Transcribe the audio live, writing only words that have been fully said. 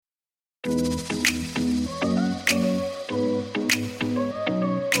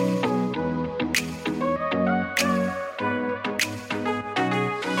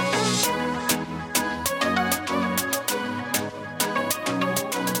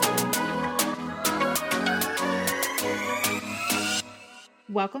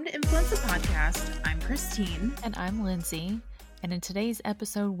Welcome to Influence the Podcast. I'm Christine. And I'm Lindsay. And in today's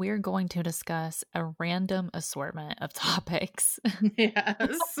episode, we're going to discuss a random assortment of topics.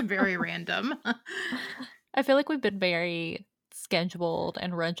 Yes, very random. I feel like we've been very scheduled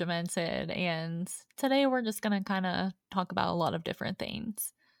and regimented. And today we're just going to kind of talk about a lot of different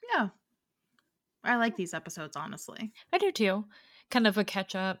things. Yeah. I like these episodes, honestly. I do too. Kind of a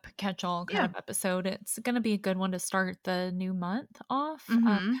catch-all kind of episode. It's going to be a good one to start the new month off,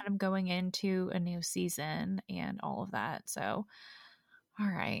 kind of going into a new season and all of that. So, all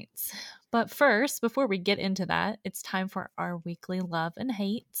right. But first, before we get into that, it's time for our weekly love and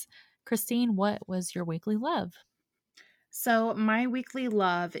hate. Christine, what was your weekly love? So my weekly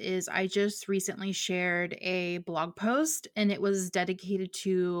love is I just recently shared a blog post, and it was dedicated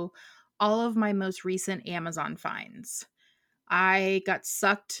to all of my most recent Amazon finds. I got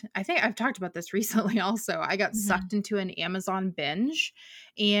sucked. I think I've talked about this recently also. I got sucked into an Amazon binge,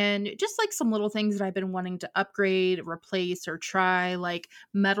 and just like some little things that I've been wanting to upgrade, replace, or try, like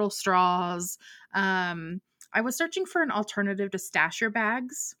metal straws. I was searching for an alternative to stasher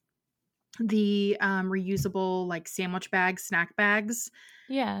bags, the reusable like sandwich bags, snack bags.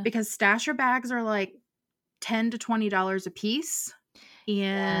 Yeah. Because stasher bags are like $10 to $20 a piece.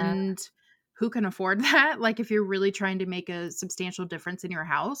 And who can afford that? Like if you're really trying to make a substantial difference in your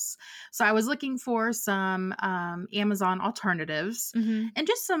house. So I was looking for some Amazon alternatives and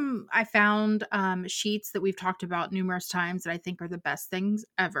just I found sheets that we've talked about numerous times that I think are the best things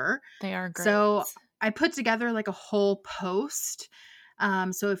ever. They are great. So I put together like a whole post.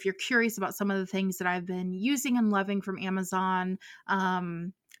 So if you're curious about some of the things that I've been using and loving from Amazon,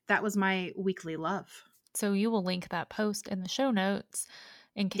 that was my weekly love. So you will link that post in the show notes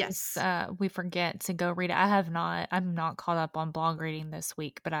in case we forget to go read it. I'm not caught up on blog reading this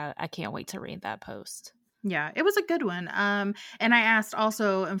week, but I can't wait to read that post. Yeah, it was a good one. And I asked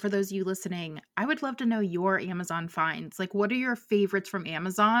also, and for those of you listening, I would love to know your Amazon finds. Like, what are your favorites from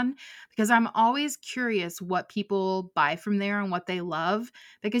Amazon? Because I'm always curious what people buy from there and what they love,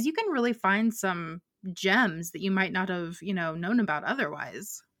 because you can really find some gems that you might not have, known about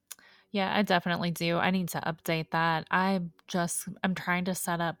otherwise. Yeah, I definitely do. I need to update that. I'm trying to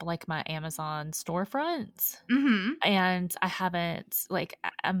set up like my Amazon storefront. And I haven't,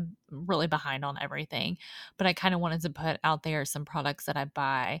 I'm really behind on everything, but I kind of wanted to put out there some products that I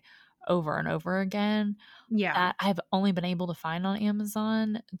buy over and over again. Yeah. That I've only been able to find on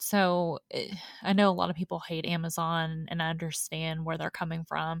Amazon. So I know a lot of people hate Amazon, and I understand where they're coming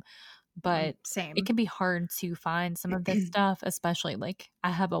from. But Same. It can be hard to find some of this stuff, especially like I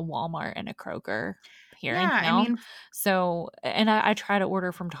have a Walmart and a Kroger here in town. So, and I try to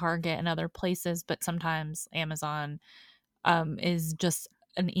order from Target and other places, but sometimes Amazon is just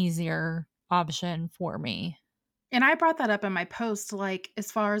an easier option for me. And I brought that up in my post, like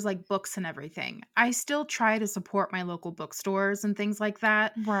as far as like books and everything. I still try to support my local bookstores and things like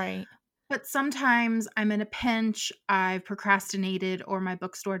that. Right. But sometimes I'm in a pinch, I've procrastinated, or my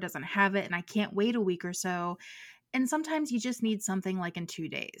bookstore doesn't have it and I can't wait a week or so. And sometimes you just need something like in 2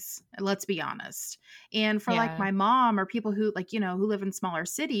 days. Let's be honest. And for like my mom or people who who live in smaller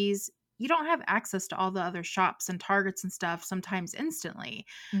cities, you don't have access to all the other shops and Targets and stuff sometimes instantly.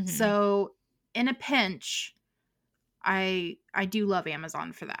 So in a pinch, I do love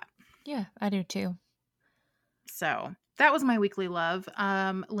Amazon for that. Yeah, I do too. So that was my weekly love.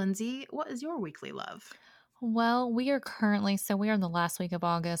 Lindsay, what is your weekly love? Well, we are in the last week of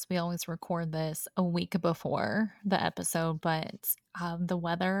August. We always record this a week before the episode, but the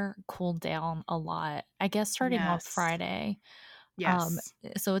weather cooled down a lot, I guess, starting on Friday. Yes.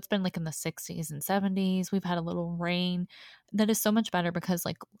 So it's been like in the 60s and 70s. We've had a little rain. That is so much better because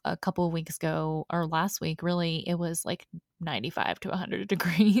like a couple of weeks ago, or last week, really, it was like 95 to 100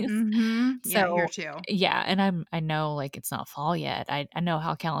 degrees. Yeah, here too. Yeah, and I know like it's not fall yet. I know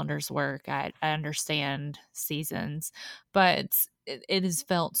how calendars work. I understand seasons, but it has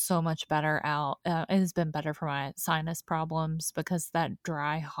felt so much better out. It has been better for my sinus problems because that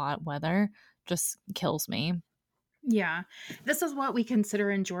dry, hot weather just kills me. Yeah. This is what we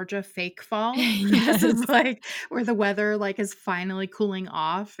consider in Georgia fake fall. Yes. This is like where the weather like is finally cooling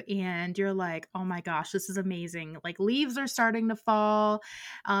off and you're like, oh my gosh, this is amazing. Like leaves are starting to fall.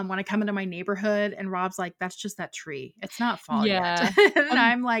 When I come into my neighborhood and Rob's like, that's just that tree. It's not fall yet. And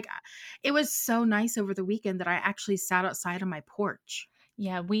I'm like, it was so nice over the weekend that I actually sat outside on my porch.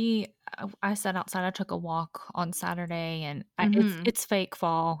 Yeah, I sat outside. I took a walk on Saturday, and it's fake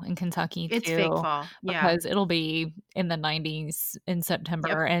fall in Kentucky too. It's fake fall, yeah, because it'll be in the 90s in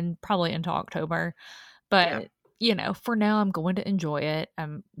September and probably into October. But for now, I'm going to enjoy it.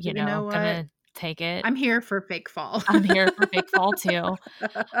 I'm gonna take it. I'm here for fake fall. I'm here for fake fall too.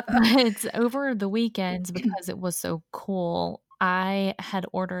 But over the weekends, because it was so cool, I had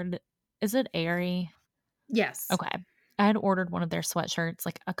ordered, is it Aerie? Yes. Okay. I had ordered one of their sweatshirts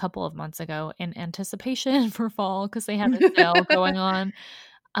like a couple of months ago in anticipation for fall because they had a sale going on.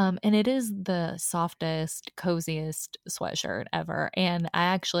 And it is the softest, coziest sweatshirt ever. And I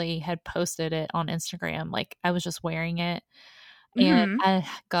actually had posted it on Instagram. Like I was just wearing it and Mhm. I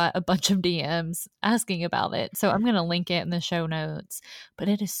got a bunch of DMs asking about it. So I'm going to link it in the show notes. But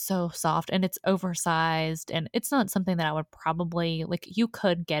it is so soft and it's oversized. And it's not something that I would probably, like, you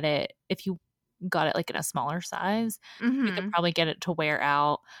could get it if you got it like in a smaller size. You could Mhm. probably get it to wear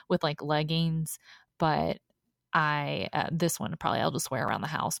out with like leggings. But this one probably I'll just wear around the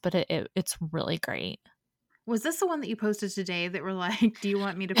house. But it's really great. Was this the one that you posted today that were like, "Do you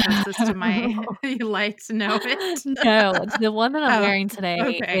want me to post this to my you likes know it?" No, the one that I'm Oh, wearing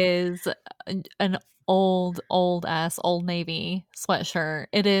today okay. is an old ass Old Navy sweatshirt.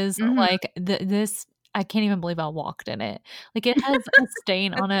 It is Mhm. like this. I can't even believe I walked in it. Like it has a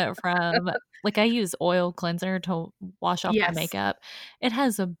stain on it from like I use oil cleanser to wash off my Yes. makeup. It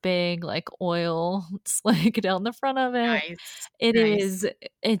has a big like oil slick down the front of it. Nice. It Nice. is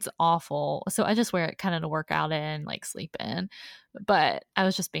it's awful. So I just wear it kinda to work out in, like, sleep in. But I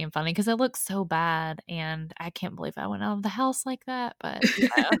was just being funny because it looks so bad, and I can't believe I went out of the house like that, but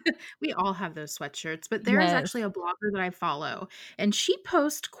yeah. We all have those sweatshirts, but there is Yes. actually a blogger that I follow, and she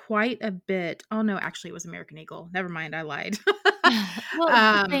posts quite a bit. Oh, no, actually, it was American Eagle. Never mind, I lied. Well, it's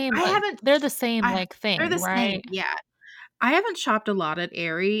the same, I like haven't they're the same, I like, they're thing, the same, right? yeah. I haven't shopped a lot at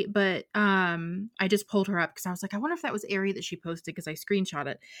Aerie, but, I just pulled her up because I was like, "I wonder if that was Aerie that she posted," because I screenshot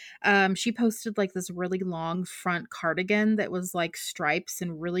it. She posted, like, this really long front cardigan that was, like, stripes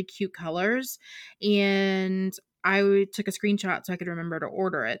and really cute colors, and I took a screenshot so I could remember to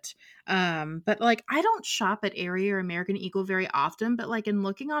order it. But, like, I don't shop at Aerie or American Eagle very often, but, like, in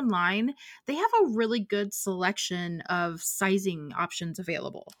looking online, they have a really good selection of sizing options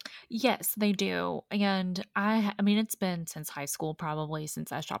available. Yes, they do, and I mean, it's been since high school probably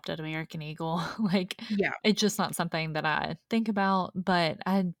since I shopped at American Eagle, like, Yeah. it's just not something that I think about, but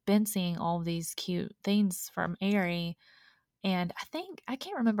I've been seeing all these cute things from Aerie, and I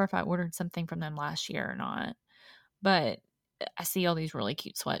can't remember if I ordered something from them last year or not, but I see all these really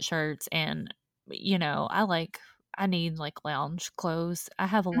cute sweatshirts and, I need, like, lounge clothes. I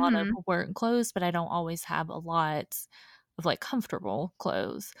have a lot of Mhm. work clothes, but I don't always have a lot of, like, comfortable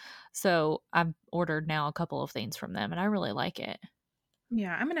clothes. So, I've ordered now a couple of things from them, and I really like it.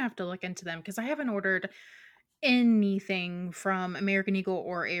 Yeah, I'm gonna have to look into them because I haven't ordered anything from American Eagle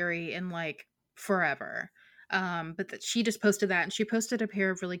or Aerie in like forever. But that she just posted that and she posted a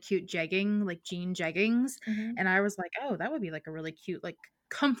pair of really cute like jean jeggings. Mhm. And I was like, oh, that would be like a really cute, like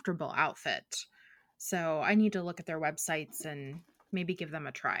comfortable outfit. So I need to look at their websites and maybe give them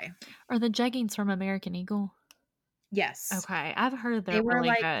a try. Are the jeggings from American Eagle? Yes. Okay, I've heard They they're were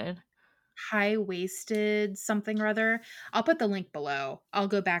really like good. high-waisted something or other. I'll put the link below. I'll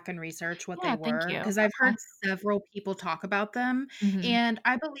go back and research what they Yeah, thank were you. because I've Okay. heard several people talk about them, Mhm. and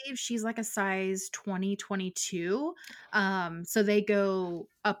I believe she's like a size 20, 22. So they go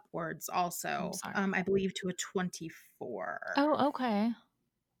upwards I'm also, sorry. I believe to a 24. Oh, okay.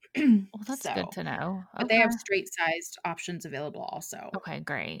 Well, that's good So, to know. but they have Okay. straight-sized options available also. Okay,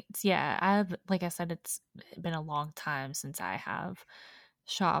 great. Yeah, like I said, it's been a long time since I have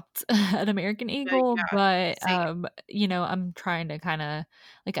shopped at American Eagle, Yeah, but same. I'm trying to kind of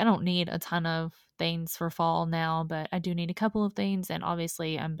like I don't need a ton of things for fall now, but I do need a couple of things and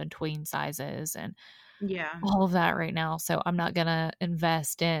obviously I'm between sizes and Yeah, all of that right now, so I'm not going to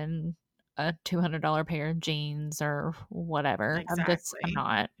invest in a $200 pair of jeans or whatever. I'm exactly.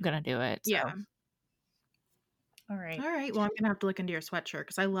 not going to do it. Yeah. So, all right. Alright, well, I'm gonna have to look into your sweatshirt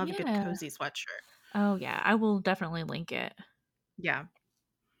because I love a good Yeah. cozy sweatshirt. Oh, yeah, I will definitely link it. Yeah.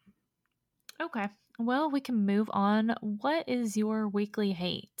 Okay. Well, we can move on. What is your weekly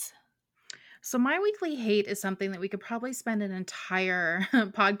hate? So my weekly hate is something that we could probably spend an entire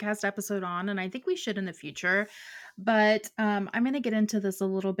podcast episode on, and I think we should in the future. But I'm going to get into this a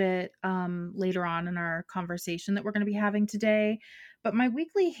little bit later on in our conversation that we're going to be having today. But my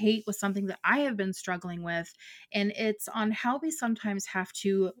weekly hate was something that I have been struggling with, and it's on how we sometimes have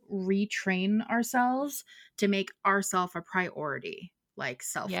to retrain ourselves to make ourselves a priority, like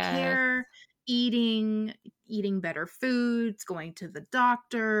self Yes. care, eating better foods, going to the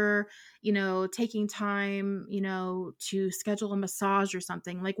doctor, taking time, to schedule a massage or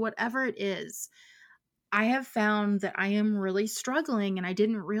something, like whatever it is. I have found that I am really struggling and I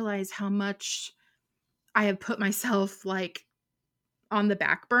didn't realize how much I have put myself like on the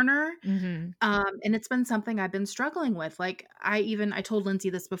back burner. Mm-hmm. And it's been something I've been struggling with. Like I told Lindsay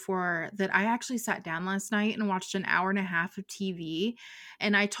this before, that I actually sat down last night and watched an hour and a half of TV.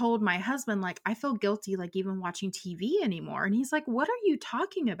 And I told my husband, like, I feel guilty, like even watching TV anymore. And he's like, what are you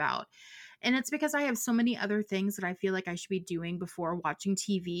talking about? And it's because I have so many other things that I feel like I should be doing before watching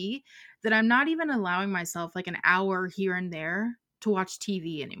TV, that I'm not even allowing myself like an hour here and there to watch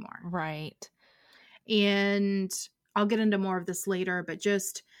TV anymore. Right. And I'll get into more of this later, but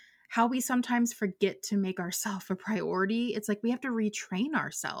just how we sometimes forget to make ourselves a priority. It's like we have to retrain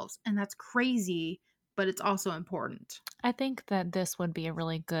ourselves, and that's crazy, but it's also important. I think that this would be a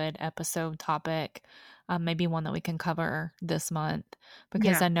really good episode topic, maybe one that we can cover this month,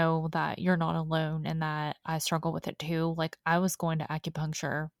 because Yeah. I know that you're not alone and that I struggle with it too. Like, I was going to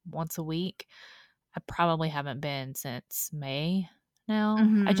acupuncture once a week. I probably haven't been since May now. I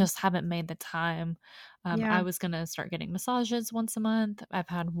Mhm. just haven't made the time. I Yeah. was going to start getting massages once a month. I've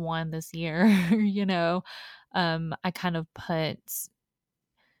had one this year, you know. I kind of put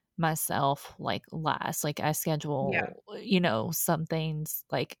myself like last. Like, I Yeah. schedule, you know, some things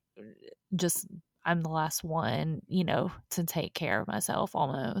like just I'm the last one, you know, to take care of myself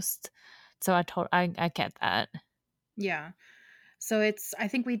almost. So I get that. Yeah. So I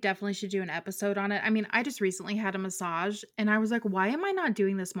think we definitely should do an episode on it. I mean, I just recently had a massage and I was like, why am I not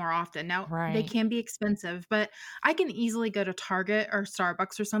doing this more often? Now, they Right. can be expensive, but I can easily go to Target or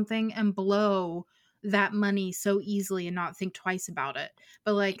Starbucks or something and blow that money so easily and not think twice about it.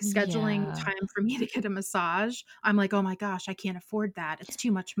 But like scheduling Yeah. time for me to get a massage, I'm like, oh my gosh, I can't afford that. It's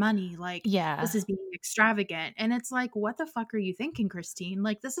too much money. Like, this Yeah. is being extravagant. And it's like, what the fuck are you thinking, Christine?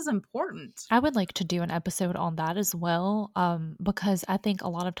 Like, this is important. I would like to do an episode on that as well, because I think a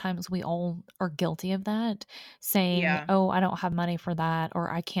lot of times we all are guilty of that, saying, Yeah. "Oh, I don't have money for that,"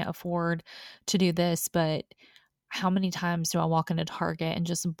 or "I can't afford to do this." But how many times do I walk into Target and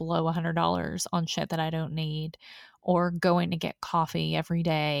just blow $100 on shit that I don't need, or going to get coffee every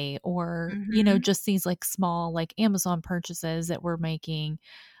day, or you know, Hmm. just these like small like Amazon purchases that we're making.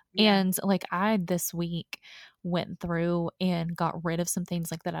 Yeah. And like, I this week went through and got rid of some things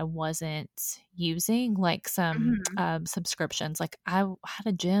like that I wasn't using, like some Hmm. subscriptions. Like, I had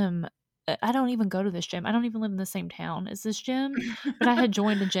a gym. I don't even go to this gym. I don't even live in the same town as this gym, but I had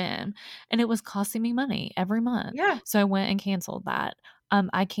joined a gym and it was costing me money every month. Yeah. So I went and canceled that.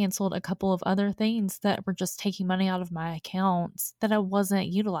 I canceled a couple of other things that were just taking money out of my accounts that I wasn't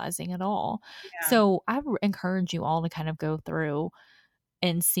utilizing at all. Yeah. So I encourage you all to kind of go through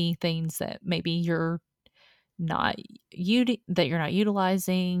and see things that maybe not that you're not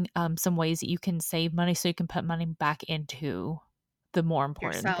utilizing, some ways that you can save money so you can put money back into the more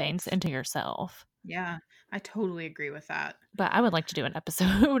important things, Yourself. into yourself. Yeah, I totally agree with that. But I would like to do an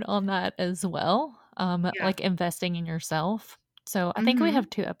episode on that as well, Yeah. like investing in yourself. So I think we have Mhm.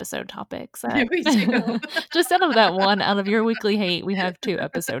 2 episode topics Yeah, that we do. just out of that one, out of your weekly hate, we have 2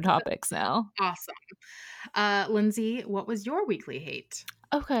 episode topics now. Awesome. Lindsay, what was your weekly hate?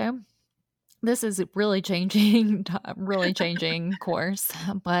 Okay. This is really changing really changing course,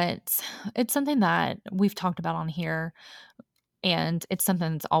 but it's something that we've talked about on here, and it's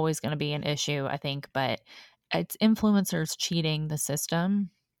something that's always gonna be an issue, I think, but it's influencers cheating the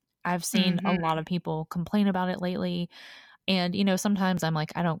system. I've seen a Mhm. lot of people complain about it lately, and, you know, sometimes I'm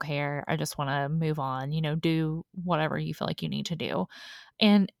like, "I don't care. I just wanna move on," you know, do whatever you feel like you need to do,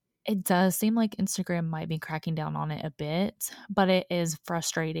 and it does seem like Instagram might be cracking down on it a bit, but it is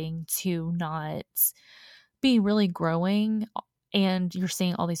frustrating to not be really growing, and you're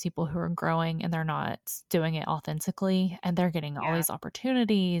seeing all these people who are growing and they're not doing it authentically, and they're getting all Yeah. these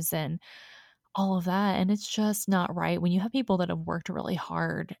opportunities and all of that, and it's just not right when you have people that have worked really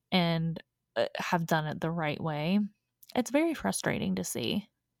hard and have done it the right way. It's very frustrating to see.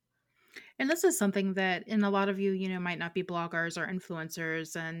 And this is something that in a lot of you, might not be bloggers or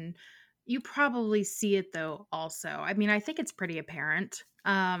influencers, and you probably see it though also. I mean, I think it's pretty apparent.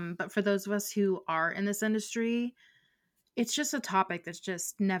 But for those of us who are in this industry, it's just a topic that's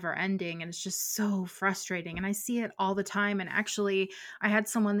just never ending and it's just so frustrating, and I see it all the time. And actually, I had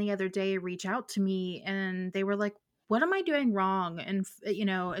someone the other day reach out to me and they were like, what am I doing wrong? And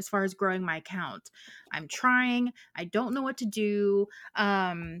as far as growing my account, I'm trying, I don't know what to do.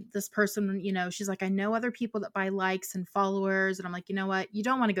 This person, she's like, I know other people that buy likes and followers, and I'm like, you know what, you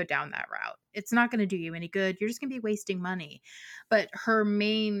don't want to go down that route. It's not going to do you any good. You're just going to be wasting money. But her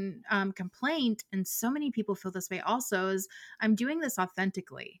main complaint, and so many people feel this way also, is I'm doing this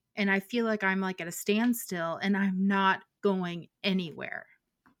authentically. And I feel like I'm like at a standstill and I'm not going anywhere.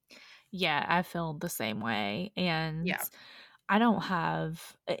 Yeah, I feel the same way. And Yeah. I don't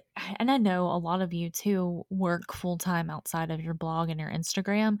have, and I know a lot of you too work full time outside of your blog and your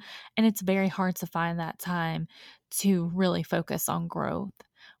Instagram, and it's very hard to find that time to really focus on growth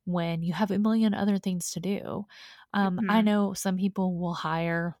when you have a million other things to do. I Mhm. know some people will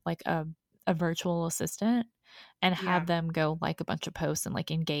hire like a virtual assistant and have Yeah. them go like a bunch of posts and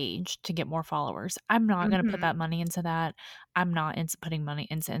like engage to get more followers. I'm not going to put Mhm. that money into that. I'm not into putting money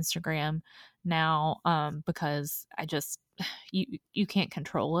into Instagram now because I just you can't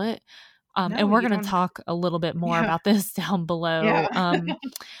control it. No, And we're you going to don't. talk a little bit more Yeah. about this down Yeah. below.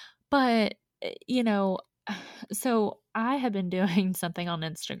 But you know, so I have been doing something on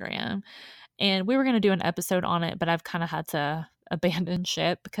Instagram and we were going to do an episode on it, but I've kind of had to abandon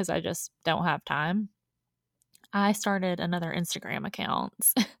ship because I just don't have time. I started another Instagram account.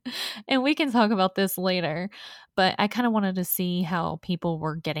 And we can talk about this later, but I kind of wanted to see how people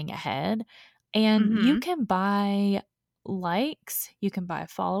were getting ahead. And you Mhm. can buy likes, you can buy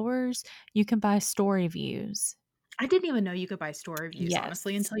followers, you can buy story views. I didn't even know you could buy store reviews,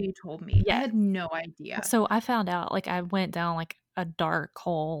 honestly, Yes. until you told me. I Yes. had no idea. So I found out, like, I went down like a dark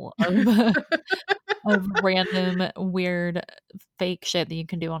hole of of random weird fake shit that you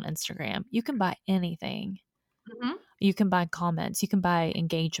can do on Instagram. You can buy anything. Mhm. You can buy comments, you can buy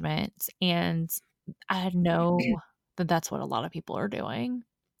engagement, and I know that that's what a lot of people are doing,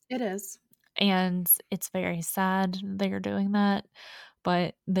 It is. and it's very sad they're doing that,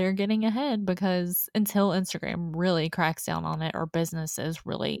 but they're getting ahead because until Instagram really cracks down on it or businesses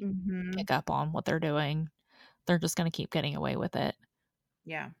really Mhm. pick up on what they're doing, they're just gonna keep getting away with it.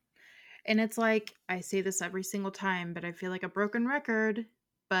 Yeah. And it's like, I say this every single time, but I feel like a broken record.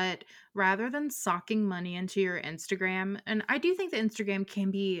 But rather than socking money into your Instagram, and I do think that Instagram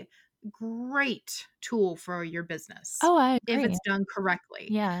can be a great tool for your business Oh, I if agree. it's done correctly.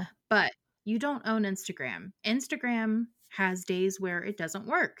 Yeah. But you don't own Instagram. Instagram has days where it doesn't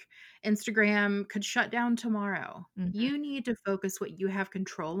work. Instagram could shut down tomorrow. Mhm. You need to focus what you have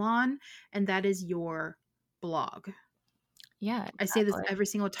control on, and that is your blog. Yeah, I say this exactly. every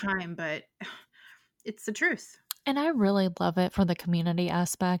single time, but it's the truth. And I really love it for the community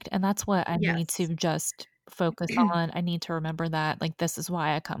aspect, and that's what I need to Yes. just focus on. I need to remember that, like, this is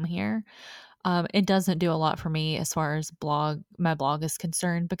why I come here. It doesn't do a lot for me as far as my blog is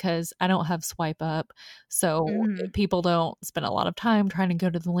concerned because I don't have swipe up, so Mhm. people don't spend a lot of time trying to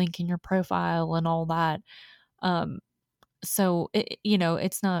go to the link in your profile and all that. Um, so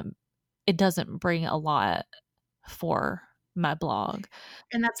it's not it doesn't bring a lot for my blog.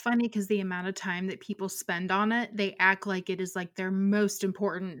 And that's funny because the amount of time that people spend on it, they act like it is, like, their most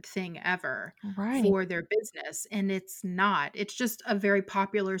important thing ever Right. for their business, and it's not. It's just a very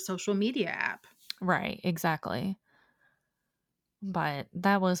popular social media app. Right, exactly. But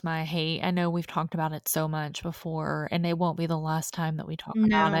that was my hate. I know we've talked about it so much before, and it won't be the last time that we talk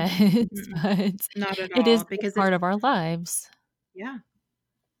about No. it, Mm-mm. but Not at it is all, a big because it's part of our lives. yeah.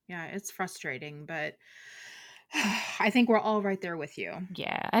 Yeah, it's frustrating, but I think we're all right there with you.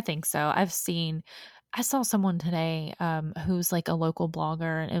 Yeah, I think so. I saw someone today who's like a local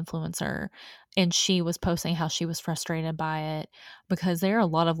blogger and influencer, and she was posting how she was frustrated by it because there are a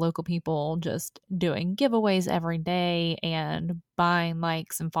lot of local people just doing giveaways every day and buying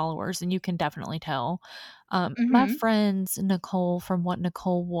likes and followers, and you can definitely tell. My Mhm. friend Nicole from What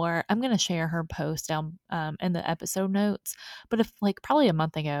Nicole Wore, I'm going to share her post down in the episode notes. But if like probably a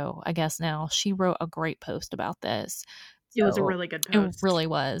month ago, I guess now, she wrote a great post about this. It was a So really good it post. really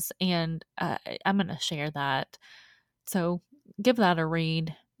was, and, I'm gonna share that. So, give that a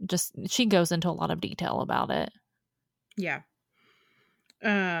read. Just she goes into a lot of detail about it. Yeah.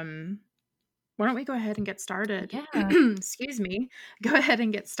 Um, why don't we go ahead and get started? Yeah. Excuse me. Go ahead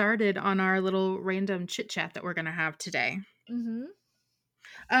and get started on our little random chit chat that we're gonna have today. Mhm.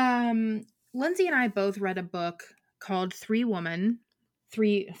 Um, Lindsay and I both read a book called Three Woman.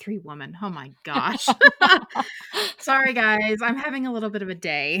 Oh my gosh. Sorry guys, I'm having a little bit of a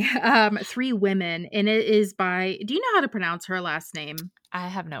day. Three Women, and it is by, do you know how to pronounce her last name? I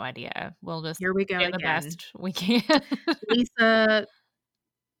have no idea. We'll just Here we go do the again. best we can. Lisa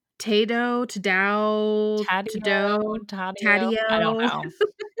Tadio, Tadio, I don't Taddeo. know.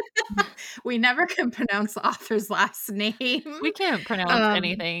 We never can pronounce the author's last name. We can't pronounce Um,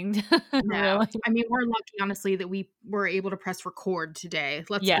 anything, no. really. I mean, we're lucky, honestly, that we were able to press record today,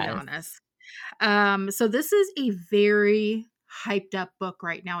 let's be Yes. honest. So this is a very hyped up book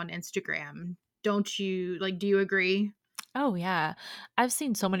right now on Instagram. Don't you like, do you agree? Oh, yeah. I've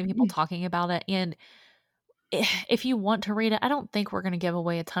seen so many people talking about it, and if you want to read it, I don't think we're going to give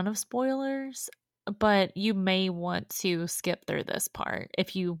away a ton of spoilers, but you may want to skip through this part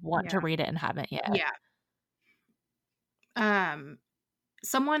if you want to Yeah. read it and haven't yet. Yeah. Um,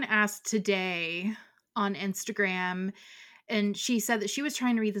 someone asked today on Instagram, and she said that she was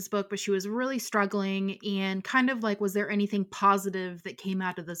trying to read this book, but she was really struggling and kind of like, was there anything positive that came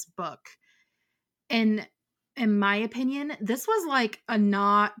out of this book? And in my opinion, this was like a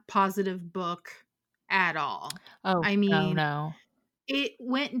not positive book at all. Oh, I no, mean, no. it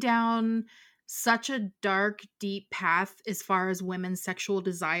went down such a dark, deep path as far as women's sexual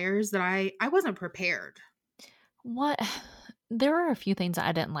desires that I wasn't prepared. What there were a few things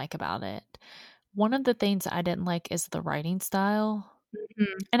I didn't like about it. One of the things I didn't like is the writing style.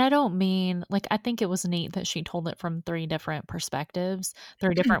 Mhm. And I don't mean like, I think it was neat that she told it from 3 different perspectives,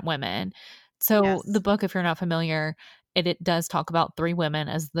 3 different women. So, the Yes. book, if you're not familiar, it does talk about 3 women,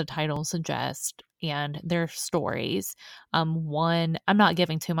 as the title suggests, and their stories. One I'm not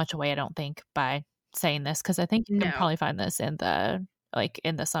giving too much away, I don't think, by saying this, because I think you can No. probably find this in the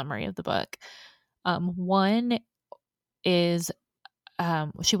in the summary of the book. One is,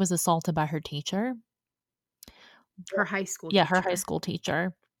 she was assaulted by her teacher. Her high school Yeah, her high teacher. school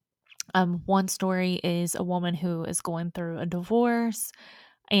teacher. One story is a woman who is going through a divorce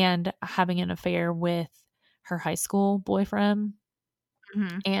and having an affair with her high school boyfriend.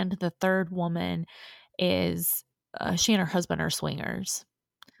 Mhm. And the third woman is she and her husband are swingers.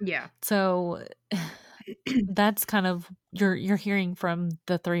 Yeah. So that's kind of you're hearing from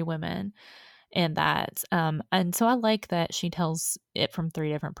the 3 women in that. And so I like that she tells it from 3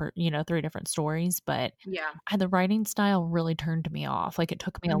 different 3 different stories, but Yeah. the writing style really turned me off. Like, it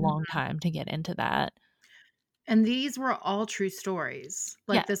took me a long Mhm. time to get into that. And these were all true stories.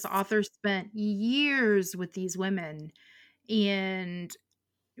 Like, this Yes. author spent years with these women and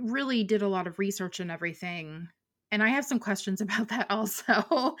really did a lot of research and everything. And I have some questions about that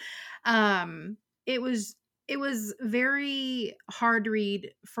also. Um, it was it was very hard to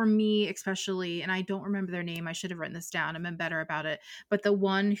read for me, especially, and I don't remember their name. I should have written this down. I've been better about it. But the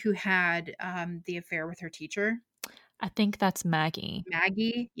one who had the affair with her teacher, I think that's Maggie.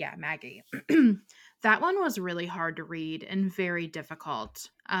 Maggie. Yeah, Maggie. That one was really hard to read and very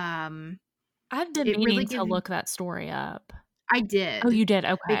difficult. I've been It really meaning to gives you look that story up. I Oh, did. you did?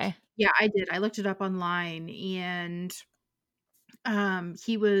 Bec Okay. Yeah, I did. I looked it up online, and,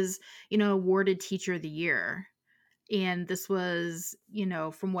 he was, awarded Teacher of the Year, and this was,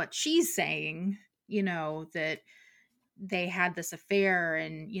 from what she's saying, that they had this affair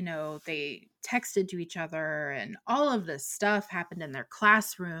and, they texted to each other and all of this stuff happened in their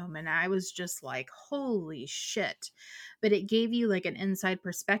classroom, and I was just like, "Holy shit." But it gave you, like, an inside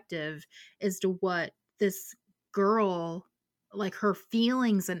perspective as to what this girl, like, her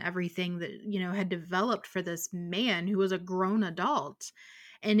feelings and everything that, had developed for this man who was a grown adult,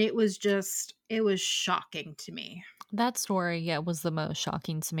 and it was shocking to me. That story, yeah, was the most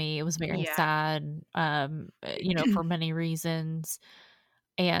shocking to me. It was very Yeah. sad, for many reasons,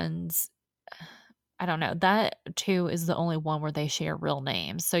 and I don't know, that too is the only one where they share real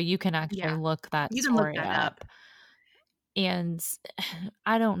names, so you can actually Yeah. look that You can look story that up, up. and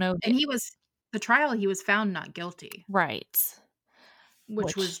I don't know And the trial, he was found not guilty, right,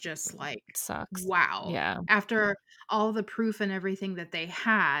 which was which just like, sucks. wow. Yeah. After all the proof and everything that they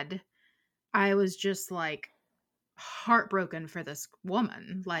had, I was just like heartbroken for this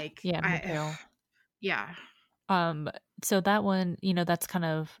woman. Like, Yeah, me too. yeah. Um, so that one, that's kind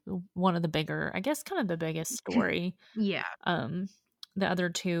of one of the bigger, I guess, kind of the biggest story. Yeah. Um, the other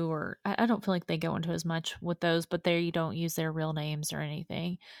 2 are I don't feel like they go into as much with those, but there you don't use their real names or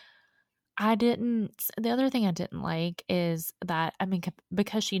anything. The other thing I didn't like is that, I mean,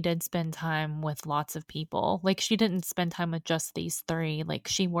 because she did spend time with lots of people, like, she didn't spend time with just these 3, like,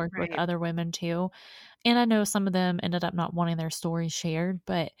 she worked with Right. other women too. And I know some of them ended up not wanting their stories shared,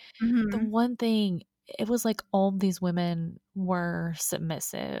 but the Mhm. one thing, it was like all of these women were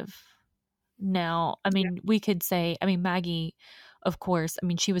submissive. Now, I Yeah. mean, we could say, I mean, Maggie, of course, I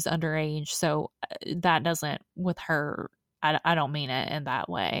mean, she was underage, so that doesn't, with her, I don't mean it in that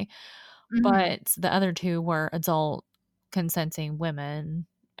way. Mhm. But the other 2 were adult consenting women,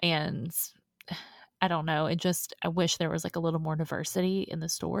 and I don't know, I wish there was like a little more diversity in the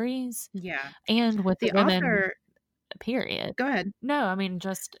stories Yeah. and with the The women, author period. Go ahead. No, I mean,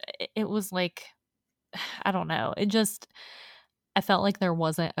 just it was like, I don't know. I felt like there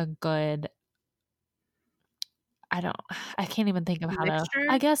wasn't a good, I don't, I can't even think of how to,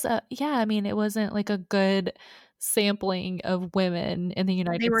 I Mixture? guess, yeah, I mean, it wasn't like a good sampling of women in the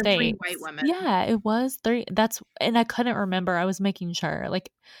They United were 3 white States. women. Yeah, it was 3. And I couldn't remember. I was making sure.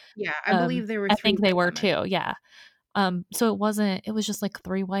 Like, Yeah, I believe there were I 3 think they white were women. too. Yeah. So it was just like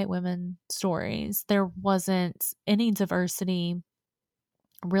 3 white women stories. There wasn't any diversity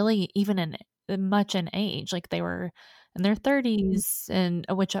really, even in much in age. Like, they were in their 30s, and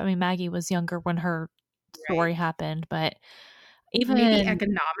which, I mean, Maggie was younger when her Right. story happened, but Maybe even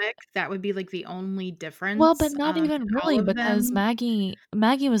economic, that would be, like, the only well, but difference, not in even all really of because them. Maggie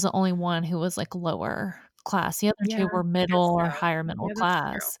was the only one who was, like, lower class. The other Yeah, 2 were I guess middle or so. higher middle Yeah, that's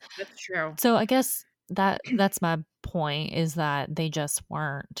true. class. That's true. So I guess that's my point, is that they just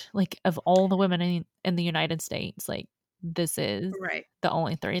weren't like, of all the women in the United States, like, this is Right. the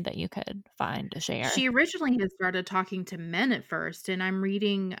only 3 that you could find to share. She originally had started talking to men at first, and I'm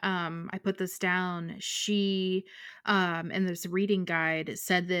reading, I put this down. She, in this reading guide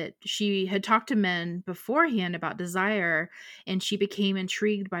said that she had talked to men beforehand about desire, and she became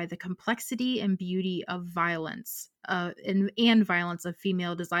intrigued by the complexity and beauty of violence, and violence of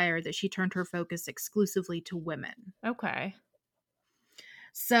female desire, that she turned her focus exclusively to women. Okay.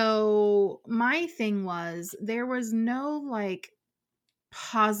 So my thing was there was no like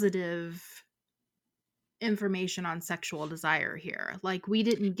positive information on sexual desire here. Like, we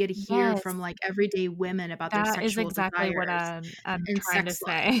didn't get to hear Yes, from, like, everyday women about their that is sexual exactly what desires I'm and trying to sex life.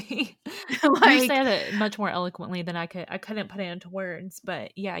 say. You Like, said it much more eloquently than I couldn't put it into words,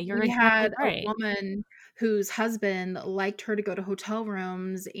 but yeah, you're we exactly had a right. woman whose husband liked her to go to hotel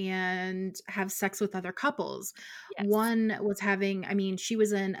rooms and have sex with other couples. Yes. One was having, I mean, she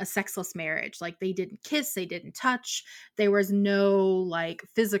was in a sexless marriage. Like, they didn't kiss, they didn't touch. There was no like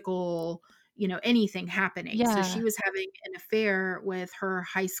physical, anything happening. So she Yeah. was having an affair with her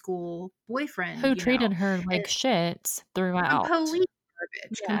high school Who boyfriend, treated her and like shit throughout.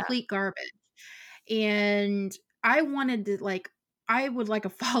 Yeah. complete garbage. And I wanted to like I would like a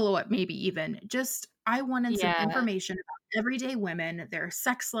follow-up, maybe even. Just I wanted some Yeah. information about everyday women, their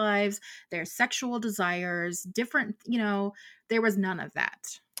sex lives, their sexual desires, different, there was none of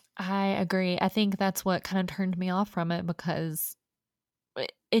that. I agree. I think that's what kind of turned me off from it because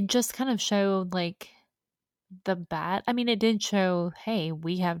it just kind of showed like the bad. I mean, it did show, hey,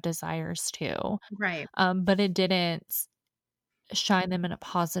 we have desires too. Right. But it didn't shine them in a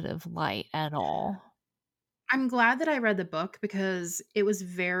positive light at all. I'm glad that I read the book because it was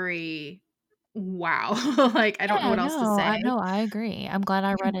very wow. Like, I don't know Yeah, what else to no, say. I know, I agree. I'm glad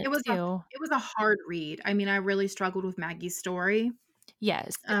I read It it was a too. it was a hard read. I mean, I really struggled with Maggie's story.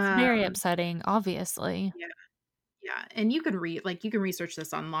 Yes, it's Um, very upsetting, obviously. yeah, yeah, and you can research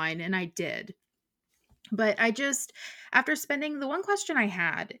this online, and I did. But I just after spending the one question I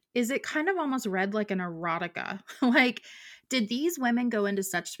had is it kind of almost read like an erotica. Like, did these women go into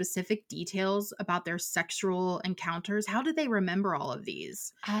such specific details about their sexual encounters? How did they remember all of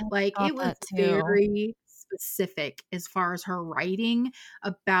these? I Like, thought it was that too. very specific as far as her writing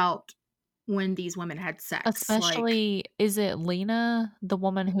about when these women had sex. Like, Especially, is it Lena, the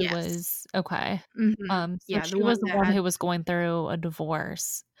woman who yes. was okay. Mhm. So Yeah, the she was one the that one had who was going through a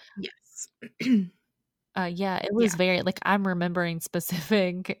divorce. yes. Yeah, it was Yeah. very like, I'm remembering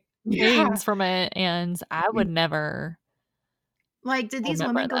specific Yeah. things from it, and I would never Like, did these remember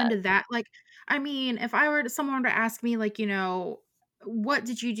women go that. into that? Like, I mean, if I were to someone to ask me, like, "What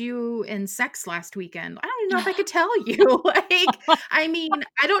did you do in sex last weekend?" I don't even know if I could tell you. Like, I mean,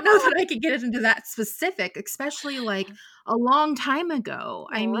 I don't know that I could get into that specific, especially, like, a long time ago.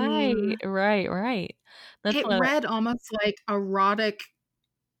 I Right, mean, right, right. That's it what read almost like erotic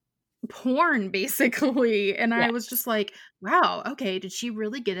porn, basically, and I was just yes. like, "Wow, okay, did she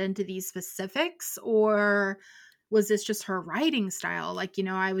really get into these specifics, or was this just her writing style?" Like,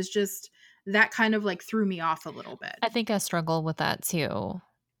 I was just that kind of, like, threw me off a little bit. I think I struggle with that too,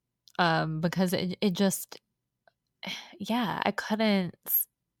 because it just yeah, I couldn't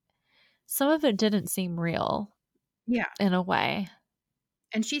some of it didn't seem real Yeah, in a way.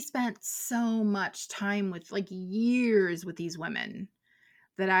 and she spent so much time with like, years with these women.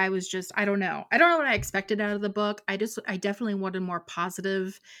 That I was just I don't know. I don't know what I expected out of the book. I definitely wanted more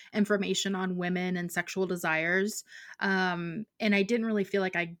positive information on women and sexual desires, and I didn't really feel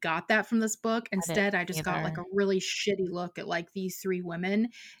like I got that from this book. I didn't Instead, I just got, like, either. a really shitty look at, like, these 3 women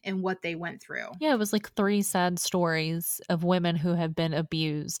and what they went through. Yeah, it was like 3 sad stories of women who have been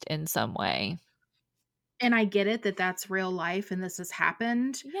abused in some way. And I get it that that's real life and this has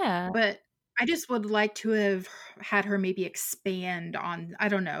happened, Yeah. but I just would like to have had her maybe expand on I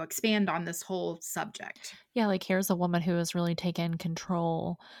don't know, expand on this whole subject. Yeah, like, here's a woman who has really taken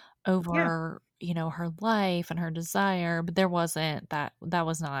control Yeah. over, her life and her desire, but there wasn't that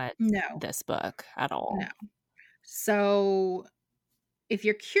was not No, this book at no. all. So if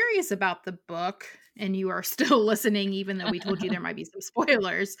you're curious about the book and you are still listening, even though we told you there might be some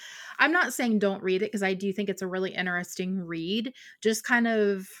spoilers, I'm not saying don't read it because I do think it's a really interesting read. Just kind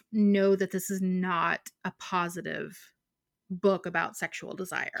of know that this is not a positive book about sexual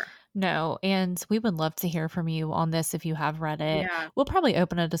desire. No, and we would love to hear from you on this if you have read it. Yeah. We'll probably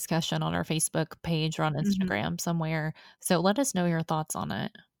open a discussion on our Facebook page or on Mhm. Instagram somewhere. So let us know your thoughts on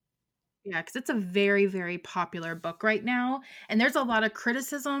it. Yeah, because it's a very, very popular book right now, and there's a lot of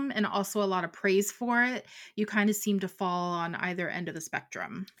criticism and also a lot of praise for it. You kinda seem to fall on either end of the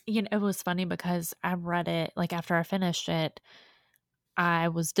spectrum. It was funny because I read it, like, after I finished it, I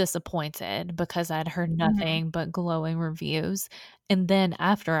was disappointed because I'd heard Mhm. nothing but glowing reviews, and then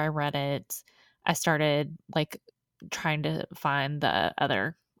after I read it, I started, like, trying to find the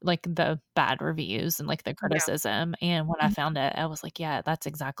other like, the bad reviews and, like, the Yeah. criticism, and when I Mhm. found it, I was like, "Yeah, that's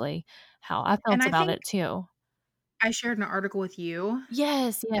exactly how I And felt I about think it too." I shared an article with you,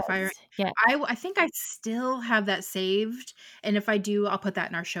 Yes, if I yes, yeah, I think I still have that saved, and if I do, I'll put that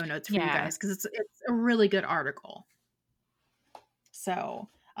in our show notes for you yeah. guys because it's a really good article. So,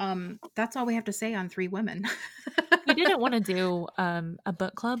 that's all we have to say on 3 women. We didn't wanna do, a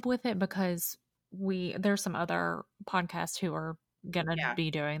book club with it because there's some other podcasts who are gonna Yeah.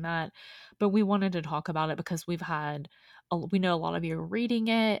 be doing that, but we wanted to talk about it because we know a lot of you are reading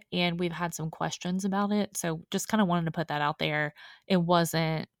it, and we've had some questions about it, so just kinda wanted to put that out there. It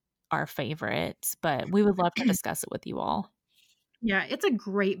wasn't our favorites, but we would love to discuss it with you all. Yeah, it's a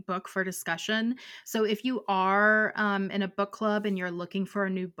great book for discussion. So if you are in a book club and you're looking for a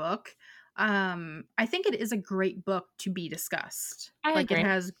new book, I think it is a great book to be discussed. I Like it agree.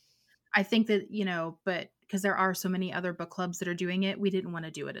 has, I think that, but because there are so many other book clubs that are doing it, we didn't want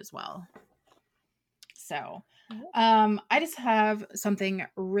to do it as well. So, Yep. I just have something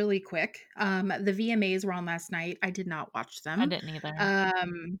really quick. The VMAs were on last night. I did not watch I them. didn't either.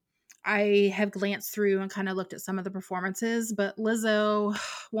 Um, I have glanced through and kind of looked at some of the performances, but Lizzo,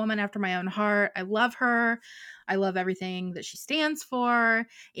 woman after my own heart, I love her. I love everything that she stands for.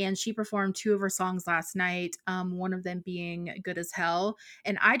 And she performed 2 of her songs last night, one of them being Good as Hell.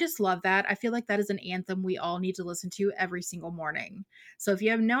 And I just love that. I feel like that is an anthem we all need to listen to every single morning. So if you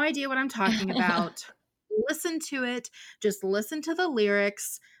have no idea what I'm talking about, listen to it. Just listen to the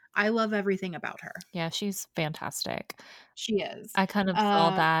lyrics. I love everything about her. Yeah, she's fantastic. She is. I kind of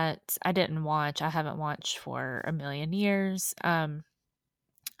saw Uh, that. I haven't watched for a million years.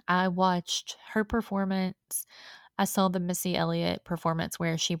 I watched her performance. I saw the Missy Elliott performance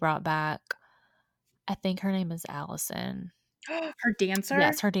where she brought back, I think her name is Allison. her dancer?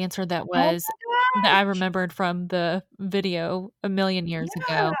 Yes, her dancer Oh that my I gosh! remembered from the video a million years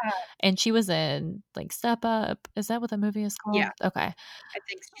ago, Yeah. and she was in, like, Step Up. Is that what the movie is Yeah, called? Okay. I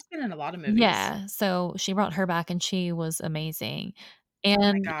think she's been in a lot of movies. Yeah, so she brought her back, and she was amazing. Oh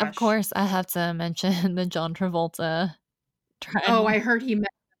my And, of gosh. course, I have to mention the John Travolta Oh, trend. I heard he met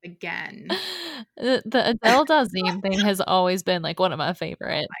up again. The Adele Dazeem thing has always been, like, one of my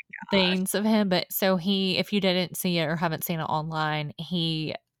Oh favorite my gosh. things of him, but so if you didn't see it or haven't seen it online,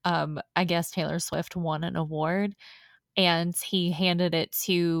 I guess Taylor Swift won an award, and he handed it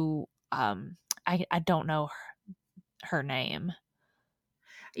to, I don't know her name,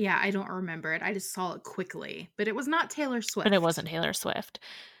 Yeah, I don't remember it. I just saw it quickly, but it was not Taylor but it Swift. wasn't Taylor Swift.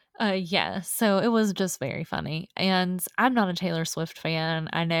 Yeah, so it was just very funny, and I'm not a Taylor Swift fan.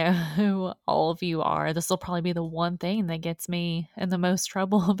 I know who all of you are. This will probably be the one thing that gets me in the most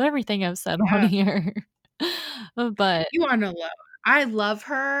trouble of everything I've said on Yeah. here. But You aren't alone. I love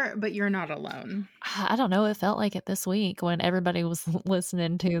her, but you're not alone. I don't know, it felt like it this week when everybody was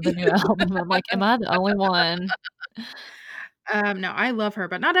listening to the new album. I'm like, "Am I the only one?" No, I love her,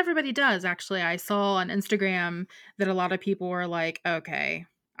 but not everybody does, actually. I saw on Instagram that a lot of people were like, "Okay,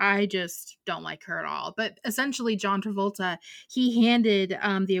 I just don't like her at all." But essentially, John Travolta, he handed,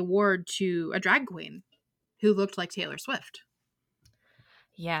 the award to a drag queen who looked like Taylor Swift.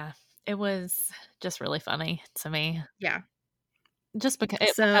 Yeah, it was just really funny to me. Yeah. Just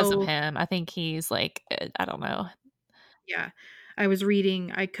because of So, him. I think he's like, I don't know. yeah, I was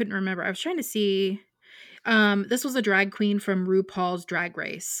reading I couldn't remember. I was trying to see, this was a drag queen from RuPaul's Drag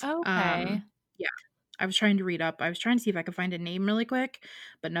Race. Okay. Yeah, I was trying to read up. I was trying to see if I could find a name really quick,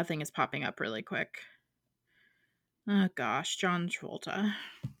 but nothing is popping up really quick. Oh gosh, John Travolta.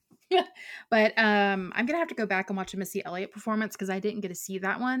 But, I'm gonna have to go back and watch a Missy Elliott performance because I didn't get to see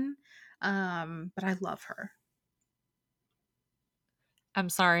that one, but I love her. I'm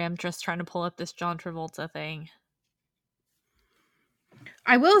sorry, I'm just trying to pull up this John Travolta thing.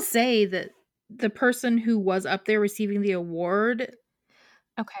 I will say that the person who was up there receiving the award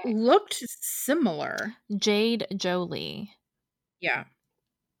Okay. looked similar. Jade Jolie. Yeah.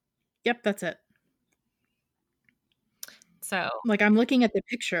 Yep, that's it. So Like, I'm looking at the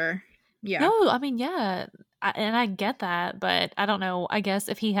picture. Yeah. no, I mean, yeah. and I get that, but I don't know. I guess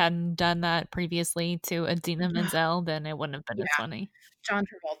if he hadn't done that previously to Idina Menzel, then it wouldn't have been Yeah, as funny. John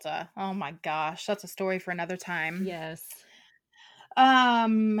Travolta. Oh my gosh, that's a story for another time. Yes.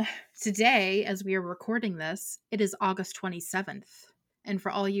 Um, Today, as we are recording this, it is August 27th. And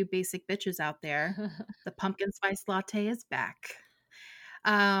for all you basic bitches out there, the pumpkin spice latte is back.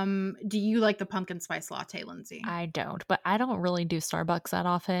 Do you like the pumpkin spice latte, Lindsay? I don't, but I don't really do Starbucks that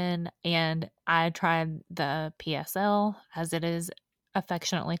often. And I tried the PSL, as it is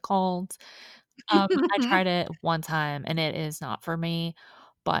affectionately called. I tried it one time and it is not for me,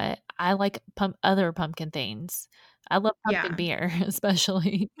 but I like other pumpkin things. I love pumpkin Yeah. beer,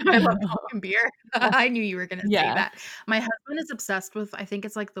 especially. I love pumpkin beer. I knew you were gonna say Yeah. that. My husband is obsessed with, I think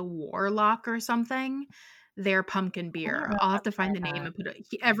it's like the Warlock or something, their pumpkin I don't beer. know if I'll have I've to find tried the name that. and put it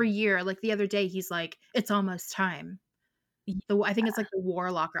every year, like the other day, he's like, "It's almost time." I think it's like the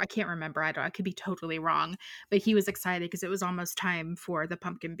Warlock, or I can't remember, I could be totally wrong, but he was excited because it was almost time for the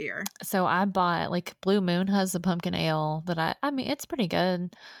pumpkin beer. So I bought like Blue Moon has a pumpkin ale that I mean it's pretty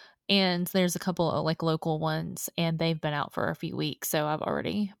good. And there's a couple of like local ones and they've been out for a few weeks. So I've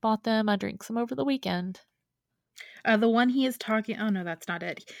already bought them. I drink some over the weekend. The one he is talking oh, no, that's not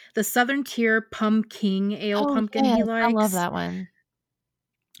it. The Southern Tier Pumpkin Ale Oh pumpkin yes, he I love likes, that one.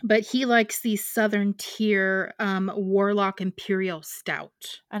 but he likes the Southern Tier, Warlock Imperial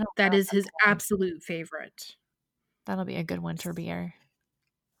Stout. I don't That know is his that one. absolute favorite. That'll be a good winter beer.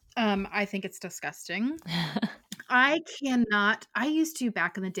 I think it's disgusting. I used to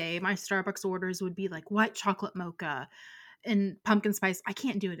back in the day, my Starbucks orders would be like white chocolate mocha and pumpkin spice. I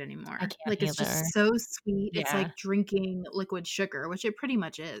can't do it I anymore. can't Like, it's either. just so sweet. It's Yeah. like drinking liquid sugar, which it pretty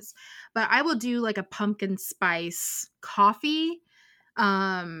much is. But I will do like a pumpkin spice coffee.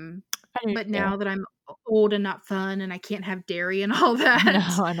 Um, I do but too. now that I'm old and not fun and I can't have dairy and all I that,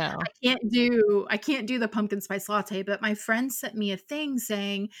 know, I know. I can't do the pumpkin spice latte, but my friend sent me a thing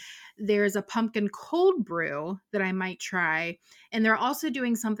saying there's a pumpkin cold brew that I might try, and they're also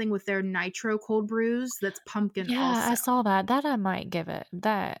doing something with their nitro cold brews that's pumpkin Yeah, I also. saw that. That I might give it.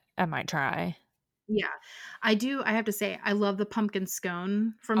 That I might try. Yeah. I have to say, I love the pumpkin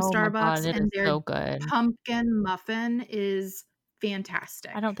scone from Oh my god, Starbucks, it is and their so good. pumpkin muffin is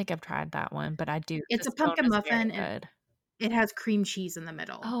I fantastic. don't think I've tried that one, but I do. The It's a scone pumpkin is very muffin, and good. it has cream cheese in the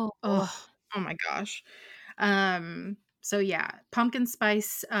middle. Oh, Oh, oh my gosh. So yeah, pumpkin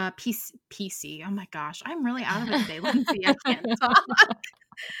spice, PC. Oh my gosh, I'm really out of it today, Lindsay. I can't talk.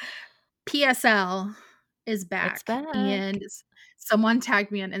 PSL is it's back, back. and someone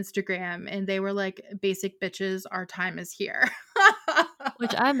tagged me on Instagram, and they were like, "Basic bitches, our time is here."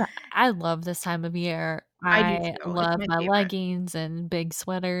 Which I love this time of year. I do I too. It's love my my favorite. leggings and big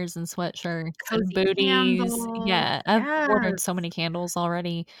sweaters and sweatshirts and Cozy booties. candle. Yeah, I've ordered so Yes. many candles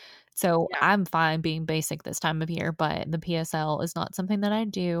already, so Yeah, I'm fine being basic this time of year, but the PSL is not something that I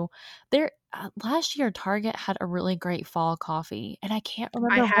do. Last year, Target had a really great fall coffee, and I can't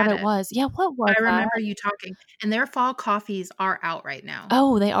I remember what had it it. was. Yeah, what was I that? remember you talking, and their fall coffees are out right now.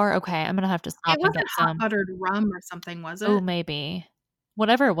 Oh, they are? Okay, I'm gonna have to stop It and wasn't get hot some. buttered rum or something, was Oh, it? maybe.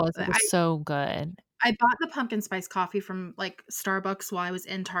 Whatever it was I so good. I bought the pumpkin spice coffee from, like, Starbucks while I was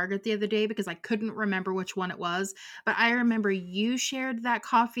in Target the other day because I couldn't remember which one it was, but I remember you shared that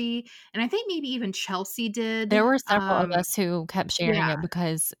coffee, and I think maybe even Chelsea did. There were several of us who kept sharing Yeah. it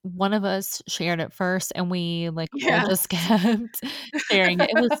because one of us shared it first and we, like, all Yes. just kept sharing it.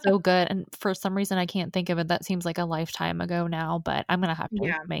 It was so good, and for some reason, I can't think of it. That seems like a lifetime ago now, but I'm gonna have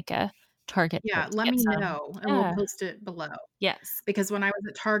to Yeah. make a Target trip Yeah, to let get me some. know, and we'll Yeah. post it below, Yes. because when I was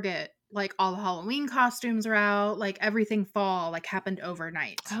at Target, like, all the Halloween costumes are out, like, everything fall, like, happened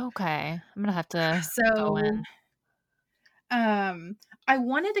overnight. Okay. I'm gonna have to go So, in. um, I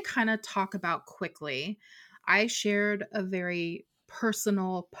wanted to kinda talk about quickly, I shared a very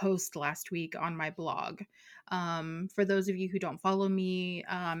personal post last week on my blog. For those of you who don't follow me,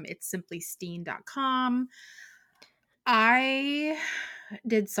 it's simplysteen.com. I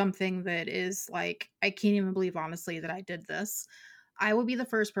did something that is like, I can't even believe honestly that I did this. I will be the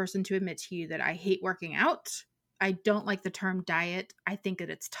first person to admit to you that I hate working out. I don't like the term diet. I think that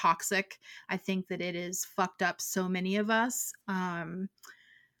it's toxic. I think that it is fucked up so many of us.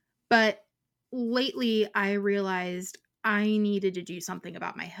 But lately I realized I needed to do something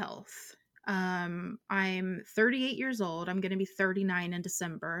about my health. I'm 38 years old. I'm going to be 39 in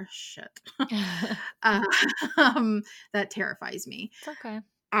December. Shit. uh, that terrifies me. It's okay.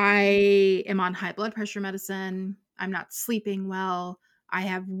 I am on high blood pressure medicine. I'm not sleeping well. I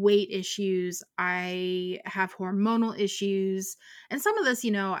have weight issues. I have hormonal issues. And some of this,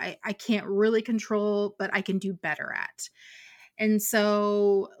 I can't really control, but I can do better at. And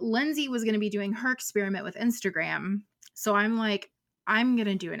so Lindsay was going to be doing her experiment with Instagram. So I'm like, I'm going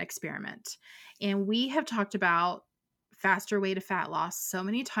to do an experiment. And we have talked about faster way to fat loss so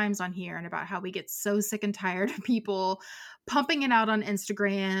many times on here and about how we get so sick and tired of people pumping it out on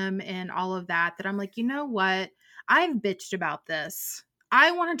Instagram and all of that, that I'm like, you know what? I've bitched about this.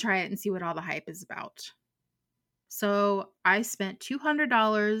 I want to try it and see what all the hype is about. So I spent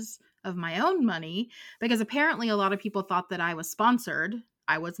 $200 of my own money because apparently a lot of people thought that I was sponsored.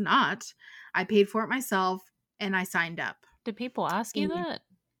 I was not. I paid for it myself and I signed up. Did people ask you that?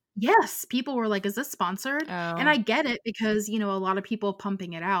 Yes, people were like, "Is this sponsored?" And I Oh. get it because, a lot of people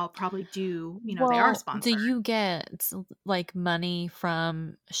pumping it out probably do, they are Well, do sponsored. you get like money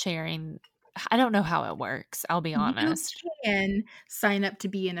from sharing? I don't know how it works. I'll be You honest. can sign up to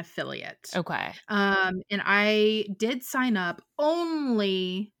be an affiliate. Okay. And I did sign up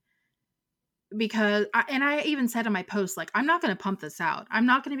only because I even said in my post, like, I'm not going to pump this out. I'm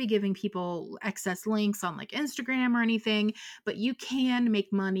not going to be giving people excess links on like Instagram or anything, but you can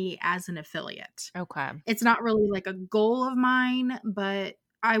make money as an affiliate. Okay. It's not really like a goal of mine, but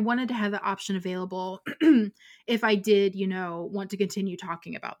I wanted to have the option available if I did, want to continue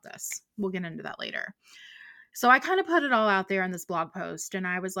talking about this. We'll get into that later. So I kind of put it all out there in this blog post and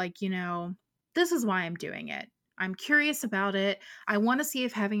I was like, this is why I'm doing it. I'm curious about it. I want to see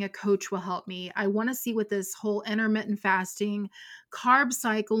if having a coach will help me. I want to see what this whole intermittent fasting, carb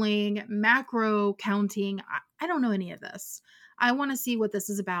cycling, macro counting, I don't know any of this. I want to see what this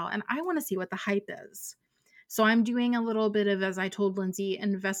is about and I want to see what the hype is. So I'm doing a little bit of, as I told Lindsay,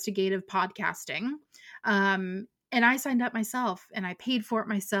 investigative podcasting. And I signed up myself and I paid for it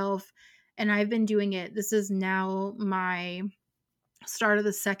myself. And I've been doing it. This is now my start of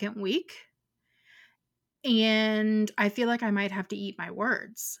the second week. And I feel like I might have to eat my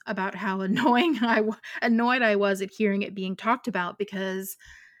words about how annoyed I was at hearing it being talked about because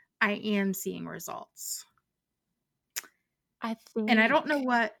I am seeing results. I think, and I don't know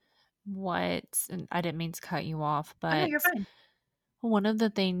what, and I didn't mean to cut you off, oh no, but you're fine. one of the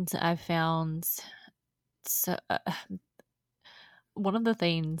things I found, one of the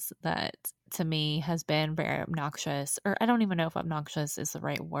things that to me has been very obnoxious, or I don't even know if obnoxious is the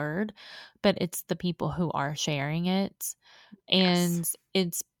right word, but it's the people who are sharing it. And Yes.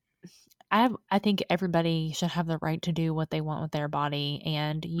 it's, I think everybody should have the right to do what they want with their body,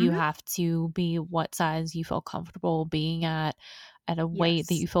 and you Mm-hmm. have to be what size you feel comfortable being at a weight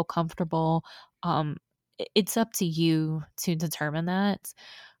that Yes. you feel comfortable. It's up to you to determine that.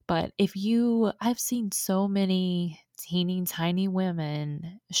 But I've seen so many teeny tiny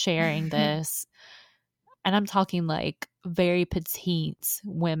women sharing this, and I'm talking like very petite Teeny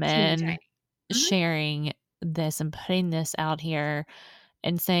tiny. women Mm-hmm. sharing this and putting this out here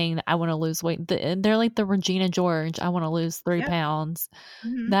and saying that I want to lose weight. They're like the Regina George, I want to lose 3 Yep. pounds.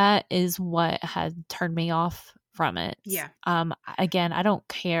 Mm-hmm. That is what had turned me off from it. Yeah. Again, I don't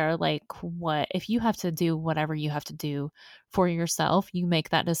care like what, if you have to do whatever you have to do for yourself, you make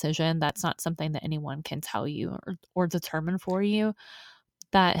that decision. That's not something that anyone can tell you or determine for you.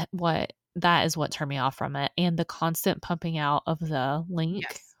 That is what turned me off from it. And the constant pumping out of the link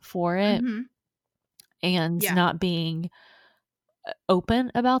Yes. for it Mm-hmm. and Yeah. not being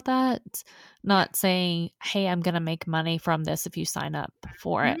open about that, Yeah. not saying, "Hey, I'm going to make money from this if you sign up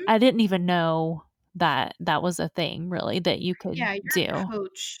for it." Mm-hmm. I didn't even know that that was a thing really that you could Yeah, you're a do.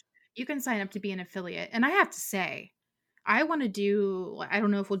 coach. You can sign up to be an affiliate. And I have to say, I want to do, I don't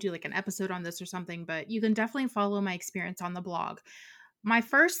know if we'll do like an episode on this or something, but you can definitely follow my experience on the blog. My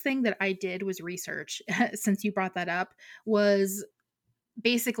first thing that I did was research, since you brought that up, was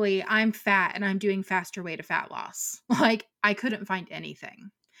basically I'm fat and I'm doing faster way to fat loss. Like I couldn't find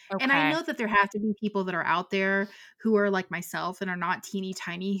anything. And I Okay. know that there have to be people that are out there who are like myself and are not teeny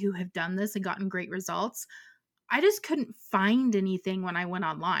tiny who have done this and gotten great results. I just couldn't find anything when I went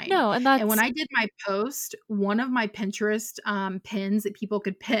online. No, and And when that's I did my post, one of my Pinterest pins that people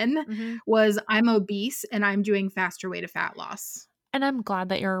could pin mhm. was I'm obese and I'm doing faster way to fat loss. And I'm glad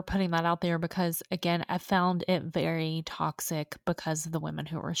that you're putting that out there because again, I found it very toxic because of the women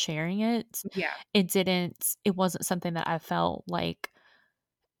who were sharing it. Yeah. It wasn't something that I felt like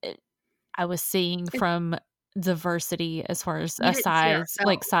I was seeing It, from diversity as far as we a didn't see it size,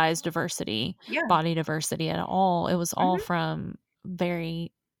 like ourselves. size diversity, Yeah. body diversity at all. It was all Mhm. from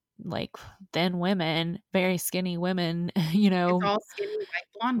very like thin women, very skinny women, It's all skinny white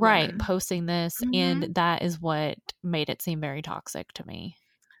blonde right, women. posting this. And Mhm. that is what made it seem very toxic to me.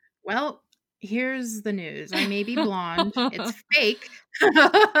 Well, here's the news. I may be blonde. It's fake.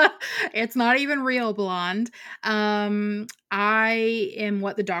 It's not even real blonde. I am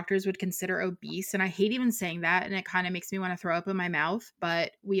what the doctors would consider obese, and I hate even saying that, and it kind of makes me want to throw up in my mouth,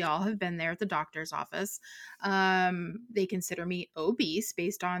 but we all have been there at the doctor's office. They consider me obese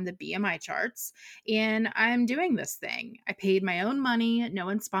based on the BMI charts, and I'm doing this thing. I paid my own money. No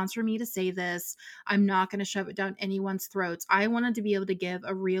one sponsored me to say this. I'm not going to shove it down anyone's throats. I wanted to be able to give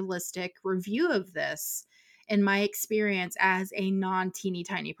a realistic review of this in my experience as a non-teeny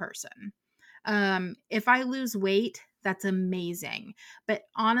tiny person. If I lose weight, that's amazing. But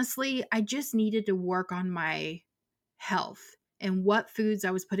honestly, I just needed to work on my health and what foods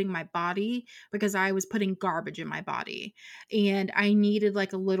I was putting in my body because I was putting garbage in my body and I needed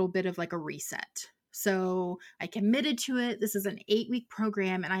like a little bit of like a reset. So I committed to it. This is an 8-week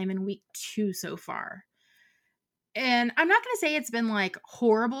program and I am in week 2 so far. And I'm not going to say it's been like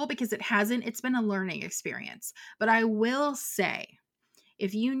horrible because it hasn't. It's been a learning experience. But I will say,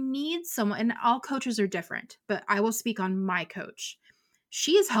 if you need someone, and all coaches are different, but I will speak on my coach.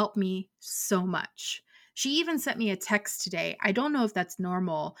 She has helped me so much. She even sent me a text today. I don't know if that's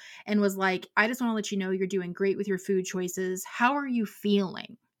normal, and was like, I just want to let you know you're doing great with your food choices. How are you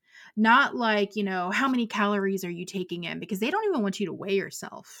feeling? Not like, how many calories are you taking in? Because they don't even want you to weigh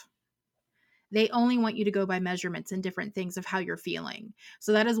yourself. They only want you to go by measurements and different things of how you're feeling.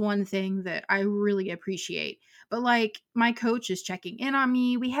 So that is one thing that I really appreciate. But like my coach is checking in on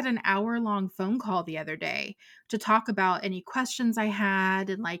me. We had an hour-long phone call the other day to talk about any questions I had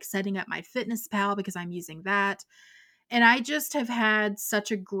and like setting up my Fitness Pal because I'm using that. And I just have had such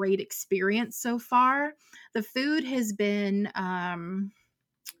a great experience so far. The food has been I'm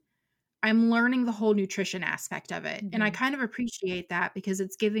learning the whole nutrition aspect of it. And I Mm-hmm. kind of appreciate that because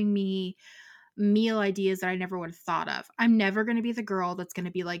it's giving me meal ideas that I never would have thought of. I'm never going to be the girl that's going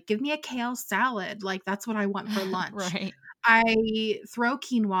to be like, give me a kale salad. Like, that's what I want for lunch. Right. I throw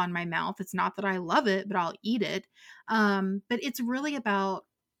quinoa in my mouth. It's not that I love it, but I'll eat it. But it's really about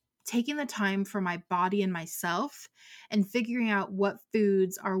taking the time for my body and myself and figuring out what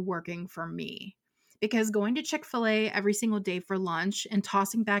foods are working for me. Because going to Chick-fil-A every single day for lunch and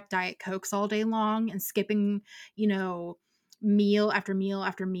tossing back Diet Cokes all day long and skipping, you know, meal after meal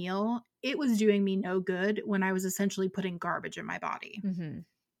after meal, it was doing me no good when I was essentially putting garbage in my body. Mm-hmm.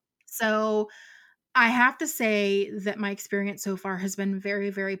 So I have to say that my experience so far has been very,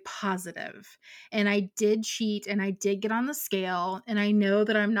 very positive. And I did cheat and I did get on the scale. And I know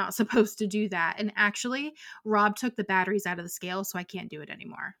that I'm not supposed to do that. And actually, Rob took the batteries out of the scale, so I can't do it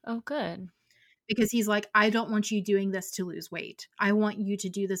anymore. Oh, good. Because he's like, I don't want you doing this to lose weight. I want you to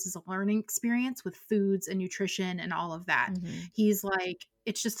do this as a learning experience with foods and nutrition and all of that. Mm-hmm. He's like,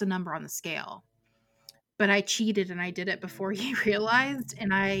 it's just a number on the scale. But I cheated and I did it before he realized,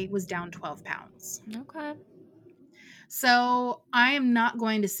 and I was down 12 pounds. Okay. So I am not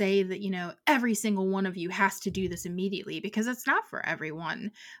going to say that, every single one of you has to do this immediately because it's not for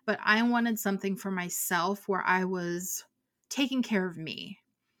everyone. But I wanted something for myself where I was taking care of me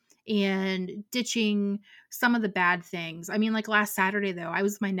and ditching some of the bad things. I mean, like last Saturday, though, I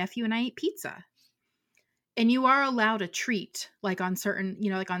was with my nephew and I ate pizza. And you are allowed a treat, like on certain,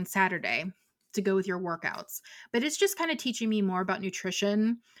 like on Saturday to go with your workouts. But it's just kind of teaching me more about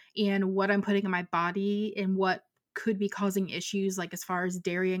nutrition and what I'm putting in my body and what could be causing issues, like as far as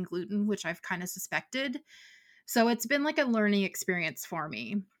dairy and gluten, which I've kind of suspected. So it's been like a learning experience for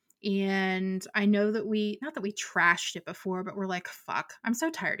me. And I know that not that we trashed it before, but we're like, fuck, I'm so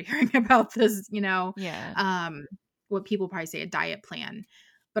tired of hearing about this, Yeah. what people probably say a diet plan.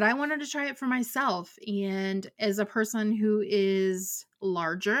 But I wanted to try it for myself. And as a person who is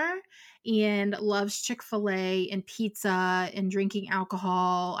larger and loves Chick-fil-A and pizza and drinking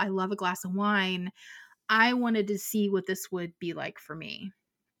alcohol, I love a glass of wine. I wanted to see what this would be like for me.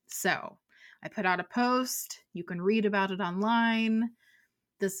 So I put out a post. You can read about it online.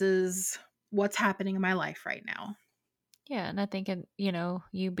 This is what's happening in my life right now. Yeah, and I think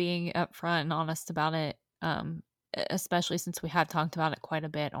you being upfront and honest about it, especially since we have talked about it quite a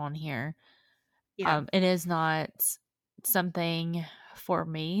bit on here, Yeah. it is not something for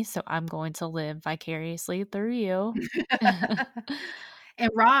me, so I'm going to live vicariously through you. And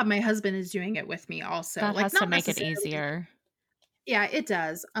Rob, my husband, is doing it with me also. That Like has to not make it necessarily. easier. Yeah, it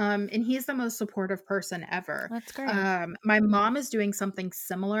does. And he's the most supportive person ever. That's great. My mom is doing something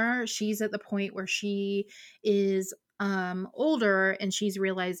similar. She's at the point where she is older and she's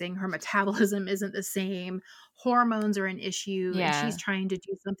realizing her metabolism isn't the same. Hormones are an issue, and she's Yeah. trying to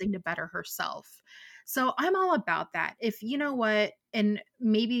do something to better herself. So I'm all about that. If you know what, and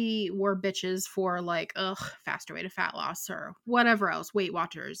maybe we're bitches for like, faster way to fat loss or whatever else, Weight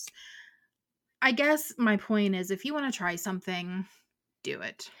Watchers. I guess my point is if you want to try something, do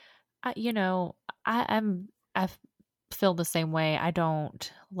it. I, you know, I, I'm I've feel the same way.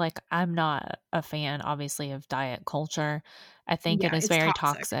 I'm not a fan, obviously, of diet culture. I think it Yeah, is it's very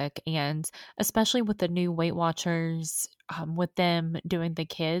toxic. toxic. And especially with the new Weight Watchers, with them doing the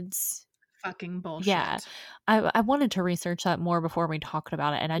kids. Fucking Yeah. bullshit. I wanted to research that more before we talked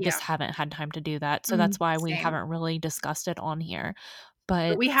about it, and I Yeah. just haven't had time to do that. So that's why we Same. haven't really discussed it on here.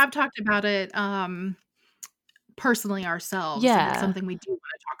 But But we have talked about it, personally ourselves, and it's yeah, something we do wanna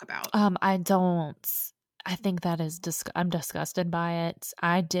talk about. I don't. I think that is I'm disgusted by it.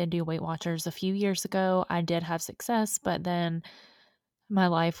 I did do Weight Watchers a few years ago. I did have success, but then my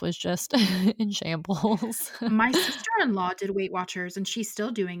life was just in shambles. My sister-in-law did Weight Watchers, and she's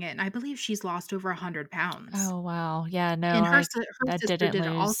still doing it, and I believe she's lost over 100 pounds. Oh, wow. Yeah, no, And her I sister didn't did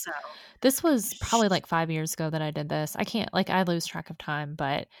it lose. also. This was Sh probably like 5 years ago that I did this. I can't I lose track of time,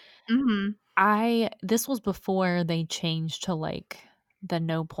 but Mhm. this was before they changed to like the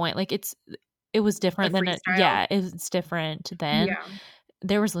no point. Like it was The different than it. freestyle. Yeah, it's different then. Yeah.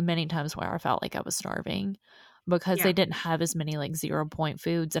 There was many times where I felt like I was starving because they Yeah. didn't have as many like 0 point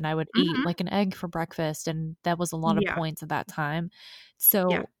foods, and I would eat Mhm. like an egg for breakfast, and that was a lot of Yeah. points at that time.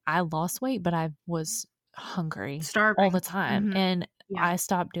 Yeah. So I lost weight, but I was hungry all the Starving. time, Mhm. and Yeah. I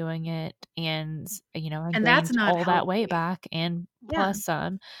stopped doing it, and I And that's gained not all that weight healthy. back and Yeah. plus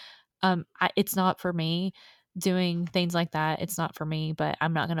some. It's not for me doing things like that. It's not for me, but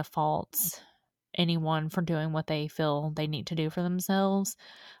I'm not going to fault anyone for doing what they feel they need to do for themselves.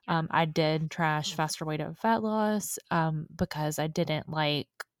 I did trash faster way to fat loss because I didn't like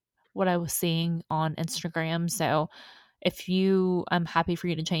what I was seeing on Instagram. So I'm happy for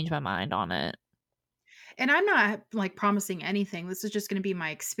you to change my mind on it. And I'm not, like, promising anything. This is just gonna be my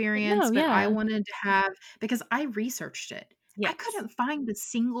No, experience, but I yeah. wanted to have because I researched it. I Yes. couldn't find a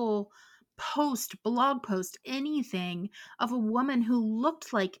single post, blog post, anything of a woman who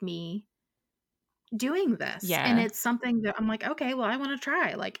looked like me doing this, and Yeah. it's something that I'm like, "Okay, well, I wanna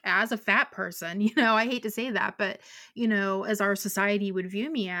try." Like, as a fat person, I hate to say that, but, as our society would view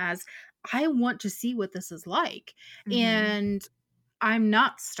me as, I want to see what this is like, Hmm. and I'm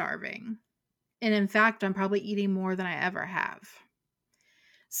not starving. And in fact, I'm probably eating more than I ever have.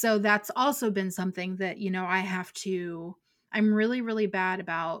 So that's also been something that, I'm really, really bad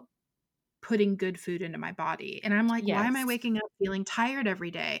about putting good food into my body. And I'm like, why am I Yes. waking up feeling tired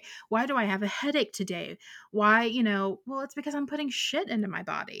every day? Why do I have a headache today? Why, well, it's because I'm putting shit into my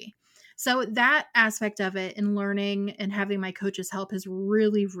body. So that aspect of it and learning and having my coach's help has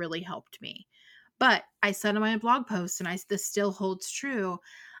really, really helped me. But I said in my blog post, and this still holds true.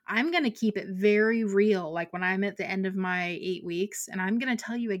 I'm going to keep it very real, like when I'm at the end of my 8 weeks, and I'm going to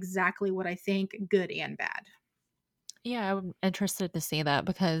tell you exactly what I think, good and bad. Yeah, I'm interested to see that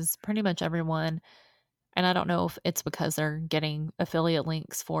because pretty much everyone, and I don't know if it's because they're getting affiliate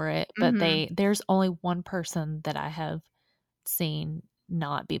links for it, but Hmm. there's only one person that I have seen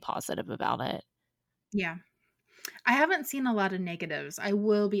not be positive about it. Yeah. I haven't seen a lot of negatives. I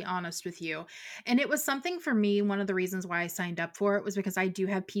will be honest with you. And it was something for me. One of the reasons why I signed up for it was because I do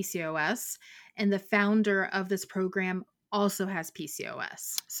have PCOS, and the founder of this program also has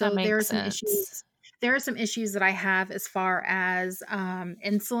PCOS. That So there are makes some sense. issues. There are some issues that I have as far as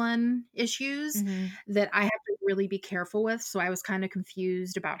insulin issues Mhm. that I have to really be careful with. So I was kind of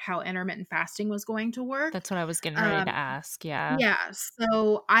confused about how intermittent fasting was going to work. That's what I was getting ready to Um, ask, yeah. yeah,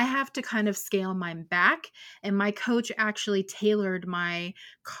 so I have to kind of scale mine back, and my coach actually tailored my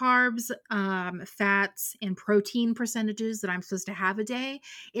carbs, fats, and protein percentages that I'm supposed to have a day.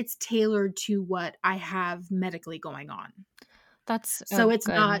 It's tailored to what I have medically going on. So it's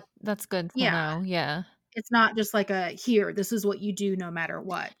not That's good to yeah, know, yeah. it's not just like "Here, this is what you do no matter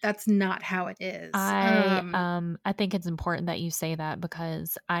what." That's not how it is. I think it's important that you say that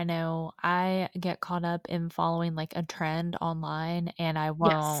because I know I get caught up in following like a trend online and I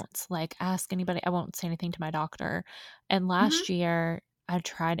Yes. won't like ask anybody. I won't say anything to my doctor. And Mhm, last year I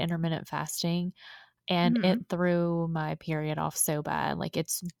tried intermittent fasting and it mhm. threw my period off so bad. Like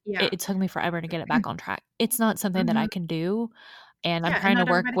Yeah. it took me forever to get it back on track. It's not something that I Mhm. can do and I'm Yeah, and trying to not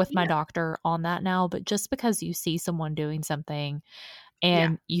work everybody with can do my it. doctor on that now, but just because you see someone doing something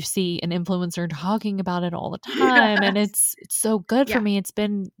Yeah. and you see an influencer talking about it all the time and Yes. it's so good for Yeah. me, it's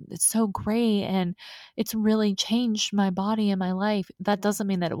so great and it's really changed my body and my life, that doesn't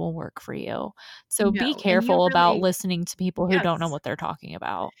mean that it will work for you. So be No, and you careful about really listening to people who don't know yes. what they're talking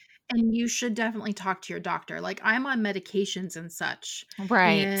about. And you should definitely talk to your doctor. Like, I'm on medications and such,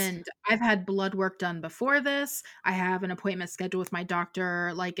 Right. and I've had blood work done before this. I have an appointment scheduled with my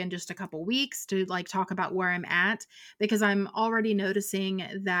doctor, like, in just a couple weeks to, like, talk about where I'm at because I'm already noticing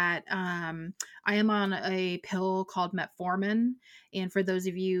that, I am on a pill called metformin, and for those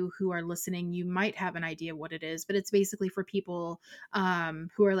of you who are listening, you might have an idea what it is, but it's basically for people,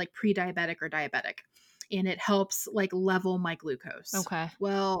 who are, like, pre-diabetic or diabetic, and it helps, like, level my glucose. Okay.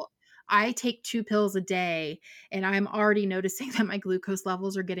 Well, I take 2 pills a day, and I'm already noticing that my glucose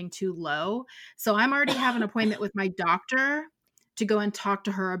levels are getting too low. So I'm already have an appointment with my doctor to go and talk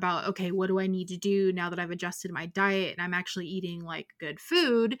to her about, okay, what do I need to do now that I've adjusted my diet and I'm actually eating like good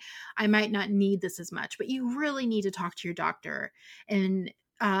food? I might not need this as much, but you really need to talk to your doctor and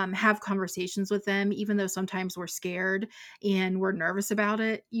have conversations with them, even though sometimes we're scared and we're nervous about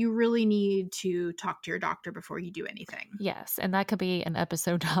it. You really need to talk to your doctor before you do anything. Yes, and that could be an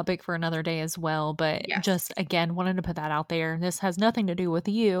episode topic for another day as well, but Yes. just again, wanted to put that out there. This has nothing to do with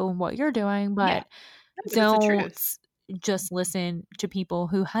you, what you're doing, Yeah. but No, but it's the don't truth. just listen to people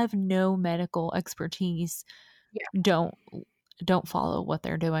who have no medical expertise. Yeah, Don't don't follow what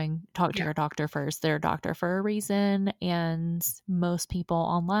they're doing. Talk to yeah, your doctor first. They're a doctor for a reason, and most people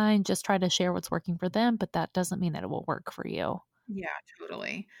online just try to share what's working for them, but that doesn't mean that it will work for you. yeah,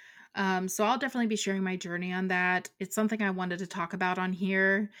 totally. So I'll definitely be sharing my journey on that. It's something I wanted to talk about on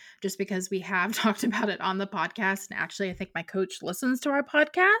here just because we have talked about it on the podcast. And actually, I think my coach listens to our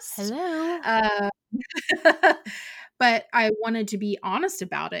podcast. Hello. Uh, but I wanted to be honest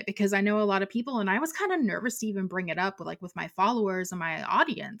about it because I know a lot of people, and I was kind of nervous to even bring it up with like with my followers and my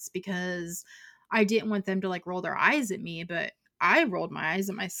audience because I didn't want them to like roll their eyes at me, but I rolled my eyes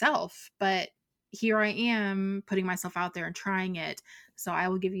at myself. But here I am putting myself out there and trying it. So I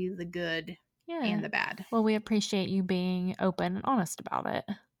will give you the good Yeah. and the bad. Well, we appreciate you being open and honest about it.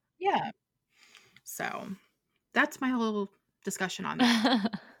 Yeah. So that's my whole discussion on that.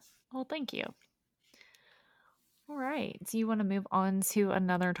 Well, thank you. All right. Do you want to move on to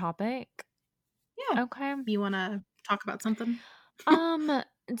another topic? Yeah. Okay. You want to talk about something? Um,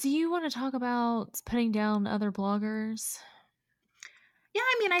 do you want to talk about putting down other bloggers? Yeah,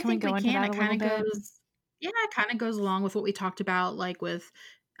 I mean, I Can we think we go into can. that It a kind little of bit? goes, yeah, it kind of goes along with what we talked about, like with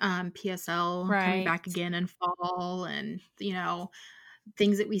PSL coming Right. back again in fall, and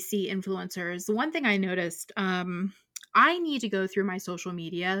things that we see influencers. The one thing I noticed, I need to go through my social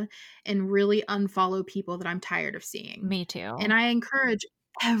media and really unfollow people that I'm tired of seeing, Me and too. I encourage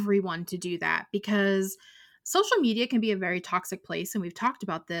everyone to do that because social media can be a very toxic place and we've talked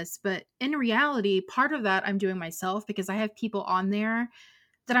about this, but in reality part of that I'm doing myself because I have people on there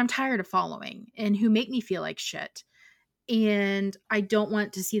that I'm tired of following and who make me feel like shit. And I don't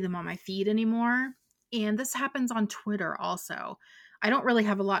want to see them on my feed anymore. And this happens on Twitter also. I don't really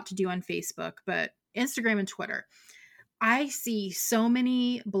have a lot to do on Facebook, but Instagram and Twitter. I see so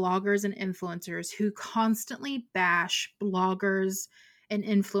many bloggers and influencers who constantly bash bloggers and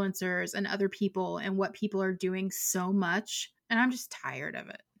influencers and other people and what people are doing so much. And I'm just tired of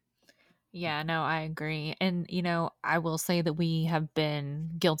it. Yeah, no, I agree. And, I will say that we have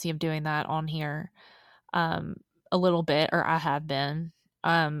been guilty of doing that on here um, a little bit, or I have been.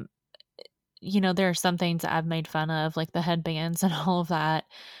 Um, there are some things that I've made fun of, like the headbands and all of that.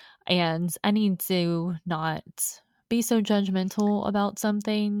 And I need to not be so judgmental about some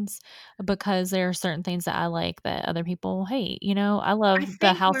things because there are certain things that I like that other people hate. I I love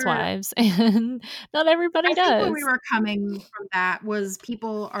the think we're Housewives, and not everybody I think where we does. were coming from that was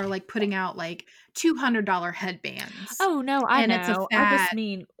people are, like, putting out, like, $200 headbands, Oh, no, I and it's a know. fad.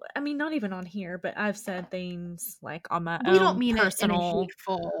 I mean, not even on here, but I've said things like on my We don't own mean it in a personal,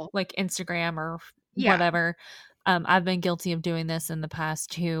 hateful. like Instagram or Yeah. whatever. I've been guilty of doing this in the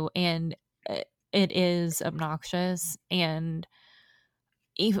past too, and it is obnoxious. And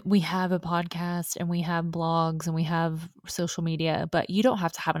even we have a podcast and we have blogs and we have social media, but you don't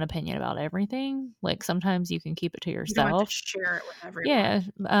have to have an opinion about everything. Like sometimes you can keep it to You don't have to yourself. share it with everyone. Yeah,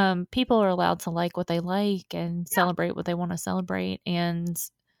 people are allowed to like what they like and Yeah. celebrate what they want to celebrate. And,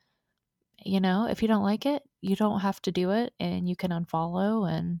 if you don't like it, you don't have to do it and you can unfollow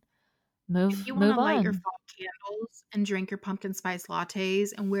and If you wanna move light your on. fall candles and drink your pumpkin spice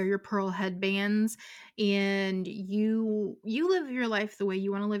lattes and wear your pearl headbands and you live your life the way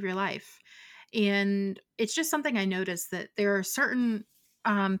you wanna live your life. And it's just something I noticed that there are certain,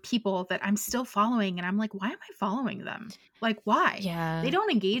 people that I'm still following, and I'm like, "Why am I following them? Like, why?" They Yeah,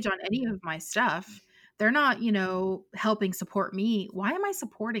 don't engage on any of my stuff. They're not, helping support me. Why am I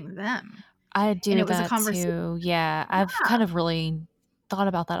supporting them? I And do it was a that conversation. too. Yeah, I've Yeah. kind of really thought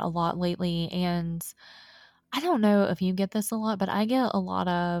about that a lot lately. And I don't know if you get this a lot, but I get a lot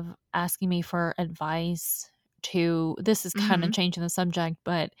of asking me for advice to this is kind of Mhm. changing the subject,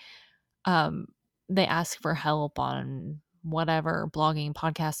 but um they ask for help on whatever blogging,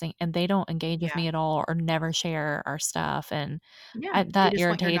 podcasting, and they don't engage with Yeah. me at all or never share our stuff, and Yeah, they that just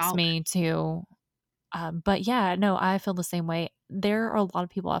want your irritates knowledge. me too. But yeah, no, I feel the same way. There are a lot of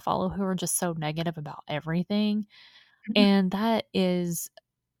people I follow who are just so negative about everything, Mhm. and that is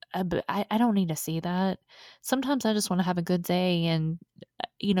but I don't need to see that. Sometimes I just wanna have a good day and,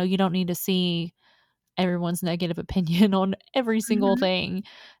 you don't need to see everyone's negative opinion on every single Mhm. thing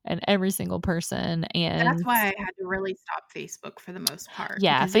and every single person, That's and why I had to really stop Facebook for the most part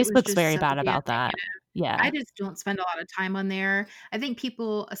yeah, because it was Facebook's just very so bad damn about that. negative. I Yeah. just don't spend a lot of time on there. I think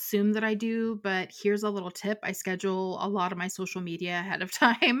people assume that I do, but here's a little tip. I schedule a lot of my social media ahead of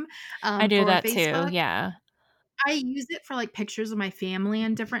time, I do for that too, Facebook. yeah. I use it for, like, pictures of my family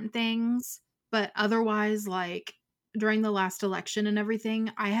and different things, but otherwise, like, during the last election and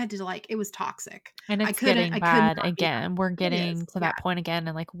everything, I had to, like, it was toxic. And it's I getting could bad not be on again. We're it. It is, getting to yeah, that point again,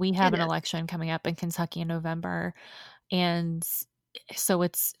 and, like, we have it an is. election coming up in Kentucky in November, and so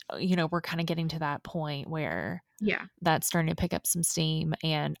it's we're kinda getting to that point where Yeah. that's starting to pick up some steam,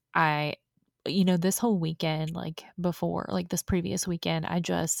 and this whole weekend, like, before like, this previous weekend, I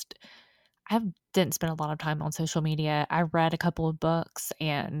didn't spend a lot of time on social media. I read a couple of books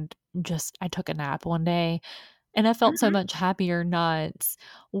and just I took a nap one day, and I felt so Mhm. much happier not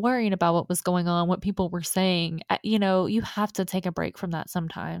worrying about what was going on, what people were saying. You have to take a break from that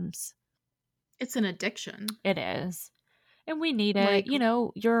sometimes. It's an addiction. It is. And we need it. Like,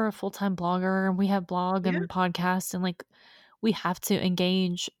 You're a full-time blogger and we have blog yeah, and podcasts and like we have to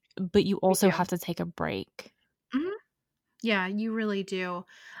engage, but you we also do. have to take a break. Mhm. Yeah, you really do.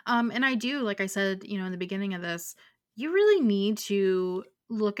 And I do, like I said, in the beginning of this, you really need to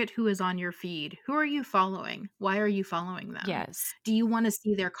look at who is on your feed. Who are you following? Why are you following them? Yes. Do you want to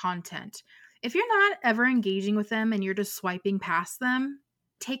see their content? If you're not ever engaging with them and you're just swiping past them,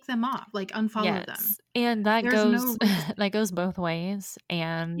 take them off, like unfollow them. Yes. And that There's goes no reason. that goes both ways.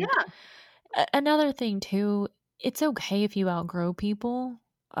 And Yeah, another thing too, it's okay if you outgrow people.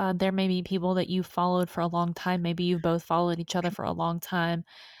 There may be people that you followed for a long time. Maybe you've both followed each other for a long time,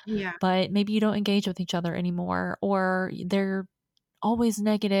 yeah, but maybe you don't engage with each other anymore, or they're always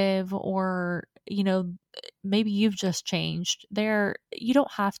negative, or maybe you've just changed. You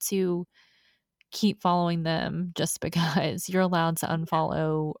don't have to keep following them just because you're allowed to yeah.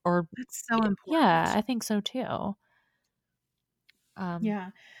 unfollow or That's so yeah, important. I think so too. Um,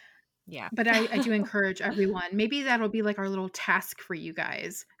 Yeah. yeah. But I do encourage everyone, maybe that'll be like our little task for you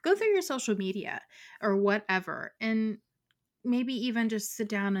guys. Go through your social media or whatever, and maybe even just sit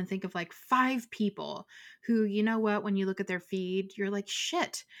down and think of like 5 people who, you know what, when you look at their feed, you're like,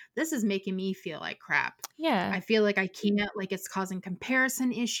 "Shit, this is making me feel like crap. Yeah. I feel like I can't, like it's causing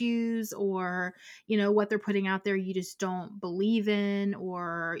comparison issues, or, what they're putting out there you just don't believe in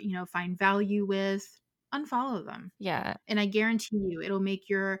or, find value with." Unfollow them. Yeah. And I guarantee you it'll make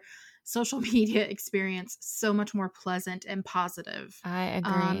your social media experience so much more pleasant and positive. I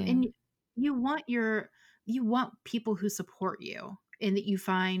agree. And you want people who support you and that you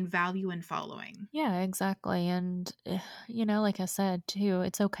find value in following. Yeah, exactly. And like I said too,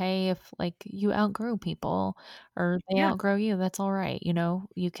 it's okay if like you outgrow people or they Yeah. outgrow you. That's all right.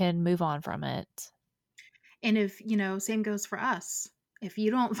 You can move on from it. And if, same goes for us. If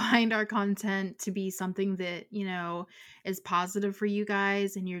you don't find our content to be something that, is positive for you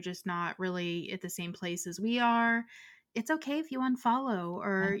guys and you're just not really at the same place as we are, it's okay if you unfollow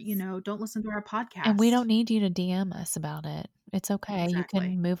or, Yes. don't listen to our And we podcast. don't need you to DM us about it. It's okay. You Exactly.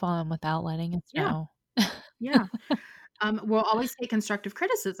 can move on without letting us Yeah. know. Yeah. We'll always take constructive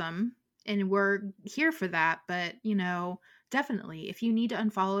criticism and we're here for that. But, definitely if you need to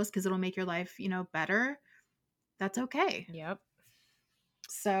unfollow us because it'll make your life, better, that's okay. Yep.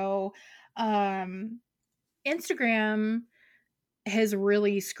 So, um, Instagram has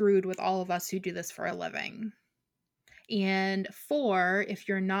really screwed with all of us who do this for a living. And four, if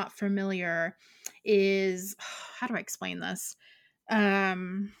you're not familiar, is how do I explain this?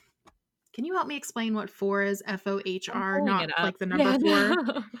 Um, can you help me explain what four is? I'm FOHR, pulling not it up. like the number Yeah, four.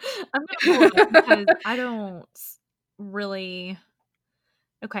 no. I'm gonna pull it up because I don't really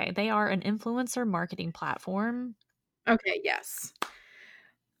okay, they are an influencer marketing platform. Okay, yes.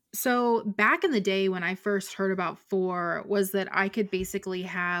 So back in the day when I first heard about four was that I could basically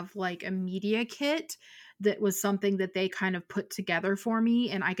have like a media kit that was something that they kind of put together for me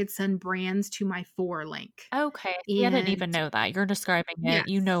and I could send brands to my four link. Okay, see, I didn't And even know that. You're describing it.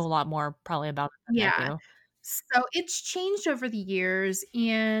 You know yes. a lot more probably about it than I Yeah. do. So it's changed over the years,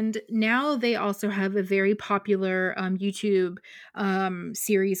 and now they also have a very popular YouTube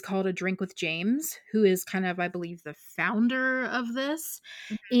series called A Drink with James, who is kind of, I believe, the founder of this.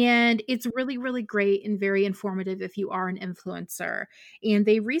 And it's really, really great and very informative if you are an influencer. And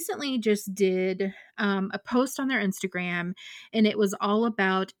they recently just did a post on their Instagram, and it was all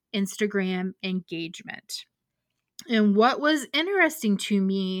about Instagram engagement. And what was interesting to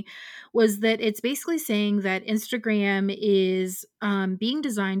me was that it's basically saying that Instagram is being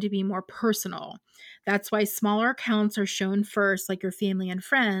designed to be more personal. That's why smaller accounts are shown first, like your family and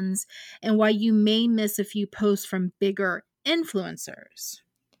friends, and why you may miss a few posts from bigger influencers.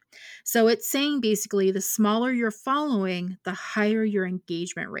 So it's saying basically the smaller you're following, the higher your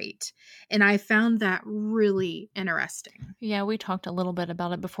engagement rate. And I found that really interesting. Yeah, we talked a little bit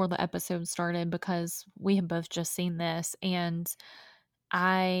about it before the episode started because we have both just seen this. And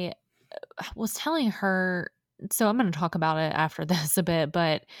I was telling her, so I'm going to talk about it after this a bit,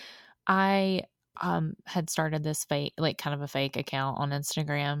 but I had started this fake, like kind of a fake account on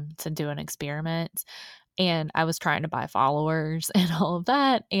Instagram to do an experiment. And I was trying to buy followers and all of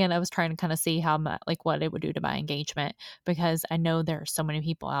that. And I was trying to kind of see how much, like what it would do to my engagement, because I know there are so many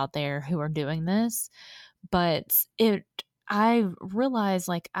people out there who are doing this. But I realized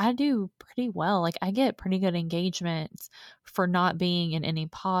like I do pretty well. Like I get pretty good engagements for not being in any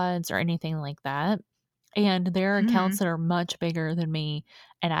pods or anything like that. And there are accounts Mhm. that are much bigger than me,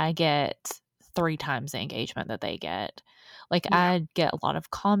 and I get 3 times the engagement that they get. Like, Yeah. I get a lot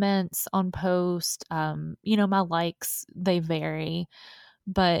of comments on posts, my likes, they vary,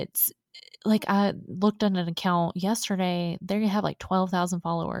 but, like, I looked at an account yesterday, they have, like, 12,000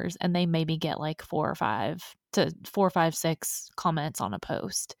 followers, and they maybe get, like, 4 or 5, 6 comments on a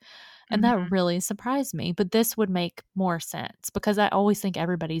post, and that Mhm. really surprised me, but this would make more sense because I always think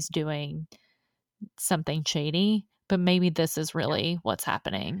everybody's doing something shady, but maybe this is really what's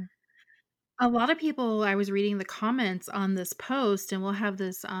happening. A lot of people, I was reading the comments on this post, and we'll have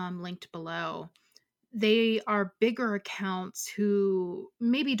this linked below. They are bigger accounts who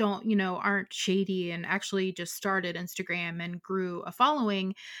maybe don't, aren't shady and actually just started Instagram and grew a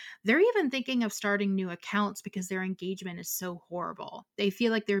following. They're even thinking of starting new accounts because their engagement is so horrible. They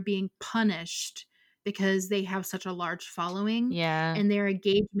feel like they're being punished because they have such a large following Yeah. and their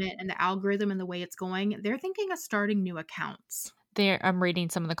engagement and the algorithm and the way it's going. They're thinking of starting new accounts. I'm reading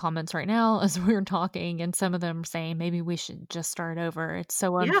some of the comments right now as we're talking, and some of them saying maybe we should just start over. It's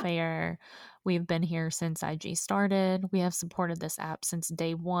so Yeah. unfair. We've been here since IG started. We have supported this app since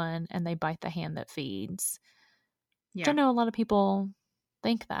day one, and they bite the hand that feeds. Which I Yeah. know a lot of people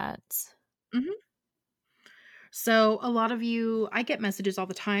think that. Mhm. So, a lot of you, I get messages all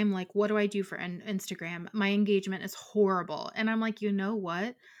the time like, what do I do for Instagram? My engagement is horrible. And I'm like, you know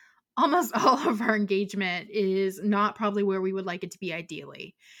what? Almost all of our engagement is not probably where we would like it to be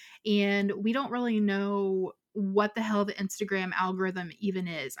ideally. And we don't really know what the hell the Instagram algorithm even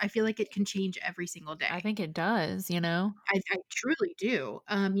is. I feel like it can change every single I day. think it does. I truly do.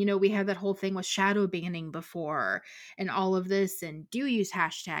 We had that whole thing with shadow banning before and all of this. And do use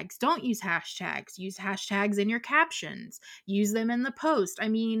hashtags, don't use hashtags in your captions, use them in the post. I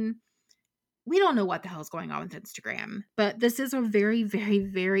mean, we don't know what the hell's going on with Instagram, but this is a very, very,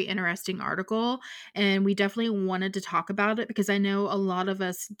 very interesting article. And we definitely wanted to talk about it because I know a lot of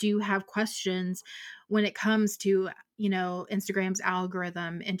us do have questions when it comes to, Instagram's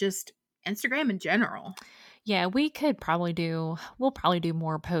algorithm and just Instagram in general. Yeah, we'll probably do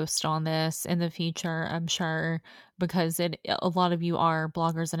more posts on this in the future, I'm sure, because a lot of you are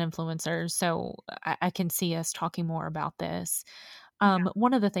bloggers and influencers, so I can see us talking more about this. Yeah.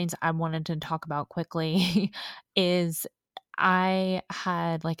 One of the things I wanted to talk about quickly is like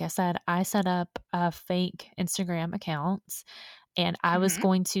I said, I set up a fake Instagram accounts, and I was Hmm.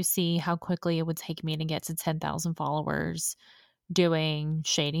 going to see how quickly it would take me to get to 10,000 followers doing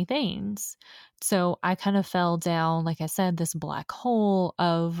shady things. So I kind of fell down, like I said, this black hole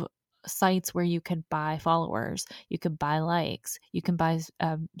of sites where you could buy followers, you could buy likes, you can buy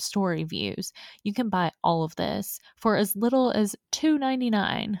story views, you can buy all of this for as little as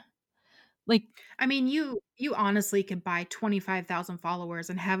 $2.99. Like, I mean, you honestly could buy 25,000 followers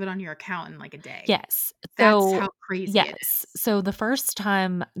and have it on your account in like a day. yes. That's how So, crazy it yes. is. So the first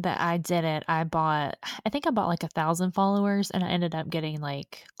time that I did it, I think I bought like 1,000 followers, and I ended up getting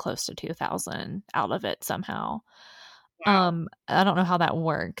like close to 2,000 out of it somehow. Wow. I don't know how that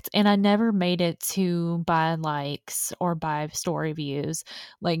worked, and I never made it to buy likes or buy story views.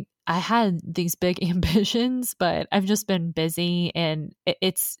 Like, I had these big ambitions, but I've just been busy, and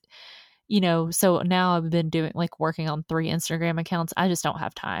so now I've been doing like working on 3 Instagram accounts. I just don't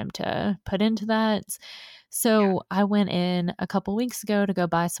have time to put into that. Yeah. So I went in a couple weeks ago to go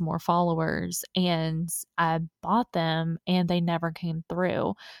buy some more followers, and I bought them and they never came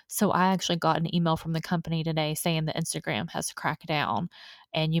through. So I actually got an email from the company today saying that Instagram has cracked down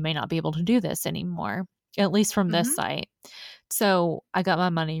and you may not be able to do this anymore, at least from this Mhm. site. So I got my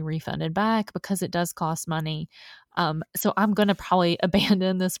money refunded back because it does cost money. So I'm going to probably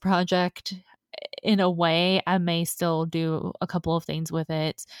abandon this project in a way. I may still do a couple of things with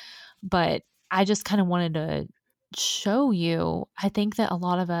it, but I just kind of wanted to show you. I think that a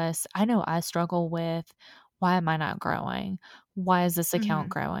lot of us, I know I struggle with, why am I not growing? Why is this account Mhm.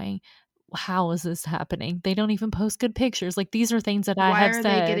 growing? How is this happening? They don't even post good pictures. Like, these are things that I Why have are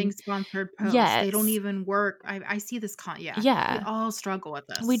they getting said. sponsored posts? They don't Yes. even work. I see this yeah. We Yeah, all struggle with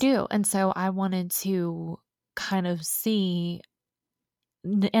we this. do. And so I wanted to kind of see,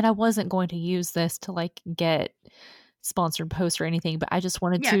 and I wasn't going to use this to like get sponsored posts or anything, but I just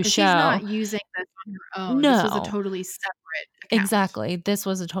wanted Yeah, to because she's show. not using this on her own. This was a No. totally separate account. Exactly. This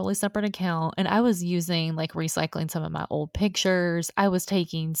was a totally separate account, and I was using like recycling some of my old pictures. I was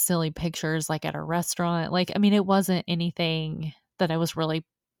taking silly pictures like at a restaurant. Like, I mean, it wasn't anything that I was really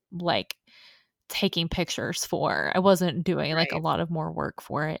like taking pictures for. I wasn't doing like a Right. lot of more work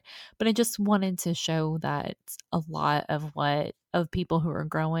for it, but I just wanted to show that a lot of people who are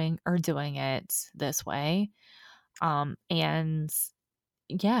growing are doing it this way. And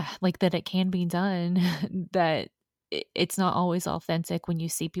yeah, like that it can be done, that it's not always authentic when you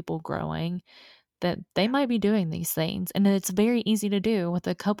see people growing, that they Yeah. might be doing these things. And it's very easy to do with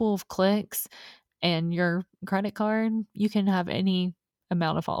a couple of clicks and your credit card. You can have any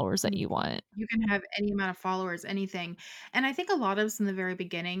amount of followers that Mm. you want. You can have any amount of followers, anything. And I think a lot of us in the very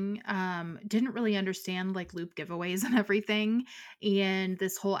beginning didn't really understand like loop giveaways and everything. And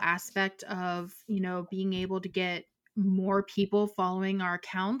this whole aspect of, being able to get more people following our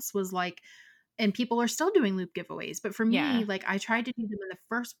accounts was like, and people are still doing loop giveaways. But for me, Yeah. like I tried to do them in the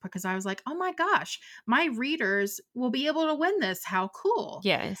first because I was like, oh my gosh, my readers will be able to win this. How cool.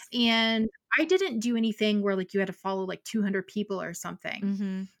 Yes. And I didn't do anything where like you had to follow like 200 people or something.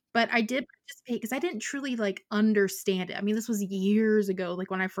 Mhm. But I did participate because I didn't truly, like, understand it. I mean, this was years ago, like,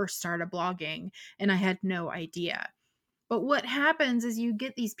 when I first started blogging, and I had no idea. But what happens is you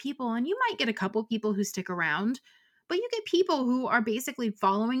get these people, and you might get a couple people who stick around, but you get people who are basically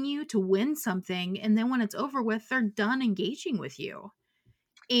following you to win something, and then when it's over with, they're done engaging with you.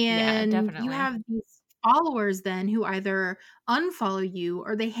 Yeah, And you definitely. have these followers then who either unfollow you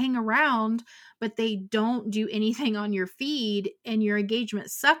or they hang around, but they don't do anything on your feed, and your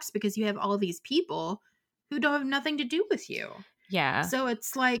engagement sucks because you have all these people who don't have nothing to do with you. Yeah. So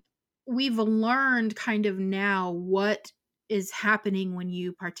it's like we've learned kind of now what is happening when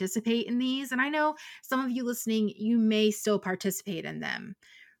you participate in these. And I know some of you listening, you may still participate in them.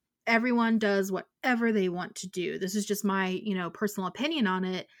 Everyone does whatever they want to do. This is just my, personal opinion on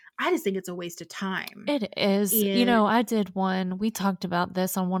it. I just think it's a waste of time. It is. And I did one. We talked about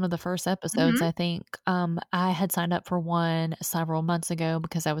this on one of the first episodes, Mhm. I think. I had signed up for one several months ago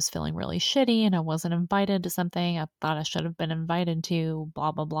because I was feeling really shitty and I wasn't invited to something I thought I should have been invited to,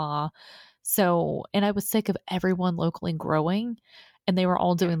 blah, blah, blah. So, and I was sick of everyone locally growing and they were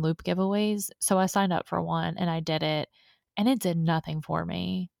all Yeah. doing loop giveaways. So I signed up for one and I did it, and it did nothing for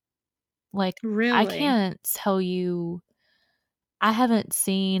me. Like, I Really? can't tell you, I haven't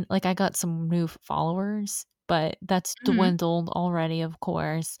seen, like, I got some new followers, but that's Mhm. dwindled already, of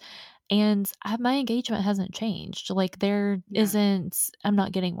course. And my engagement hasn't changed. Like, Yeah. I'm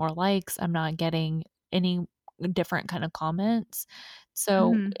not getting more likes. I'm not getting any different kind of comments.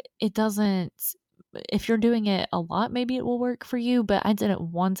 So Mhm. it doesn't, if you're doing it a lot, maybe it will work for you. But I did it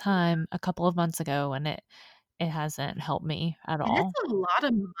one time a couple of months ago, and it hasn't helped me at And that's all. a lot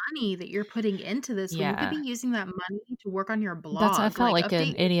of money that you're putting into this when you could be Yeah. using that money to work on your I blog, felt like like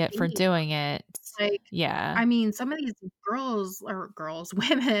an update your idiot for feed. doing it. Like, Yeah. I mean, some of these girls,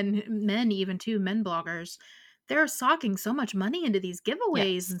 women, men even too, men bloggers, they're socking so much money into these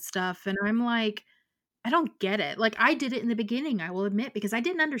giveaways Yes. and stuff, and I'm like, I don't get it. Like, I did it in the beginning, I will admit, because I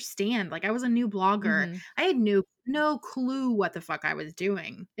didn't understand. Like, I was a new blogger. Mhm. I had no clue what the fuck I was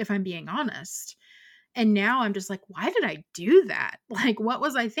doing, if I'm being honest. And now I'm just like, "Why did I do that? Like, what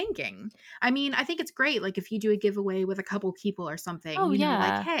was I thinking?" I mean, I think it's great, like, if you do a giveaway with a couple people or something, Oh, like,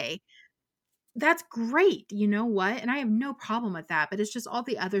 yeah. "Hey, that's great, you know what?" And I have no problem with that, but it's just all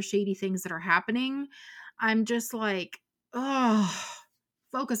the other shady things that are happening. I'm just like, oh,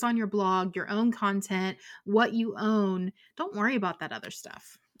 focus on your blog, your own content, what you own. Don't worry about that other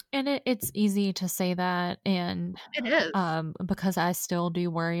stuff." And it's easy to say that, and It is. because I still do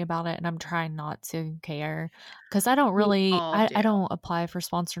worry about it, and I'm trying not to care because I don't We really all do. I don't apply for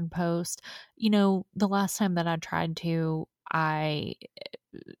sponsored posts. The last time that I tried to, I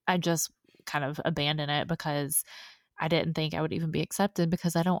just kind of abandoned it because I didn't think I would even be accepted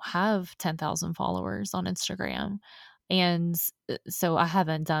because I don't have 10,000 followers on Instagram. And so I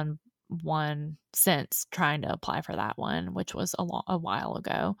haven't done one since trying to apply for that one, which was a while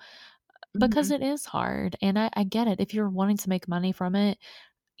ago, because Mhm. it is hard. And I get it. If you're wanting to make money from it,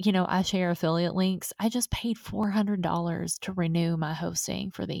 I share affiliate links. I just paid $400 to renew my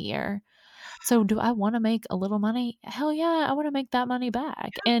hosting for the year. So do I want to make a little money? Hell yeah, I want to make that money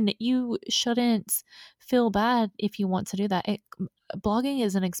back. And you shouldn't feel bad if you want to do that. Blogging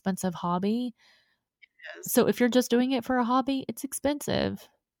is an expensive hobby. It is. So if you're just doing it for a hobby, it's expensive,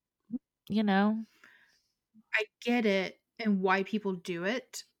 you know? I get it and why people do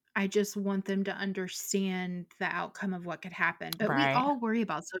it. I just want them to understand the outcome of what could happen. But we Right. all worry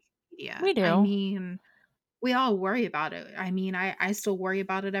about social media. We I do. mean, we all worry about it. I mean, I still worry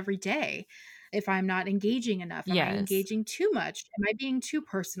about it every day. If I'm not engaging enough, am I Yes, engaging too much? Am I being too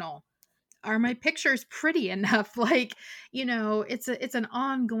personal? Are my pictures pretty enough? Like, it's an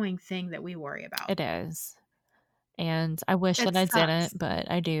ongoing thing that we worry about. it is. And I wish It that I sucks. didn't, but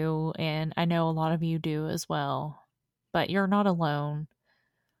I do. And I know a lot of you do as well. But you're not alone.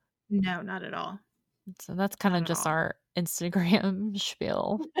 No, not at all. So that's kind Not of at just all. our Instagram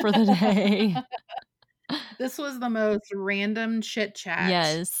spiel for the day. This was the most random chit chat,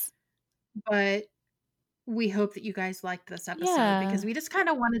 Yes. but we hope that you guys liked this episode because Yeah. we just kind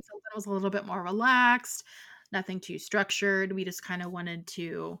of wanted something that was a little bit more relaxed, nothing too structured. We just kind of wanted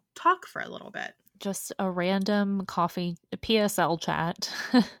to talk for a little bit. Just a random coffee PSL chat.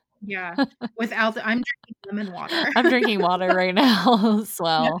 Yeah. I'm drinking lemon water. I'm drinking water right now as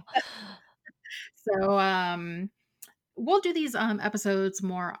well. So, we'll do these episodes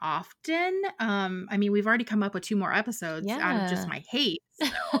more often. I mean, we've already come up with 2 more episodes out of just Yeah. my hate. So,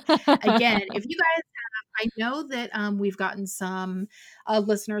 again, if you guys I know that we've gotten some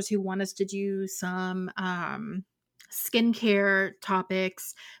listeners who want us to do some skincare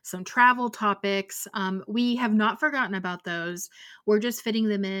topics, some travel topics. We have not forgotten about those. We're just fitting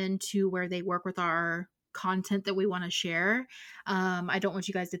them into where they work with our content that we want to share. I don't want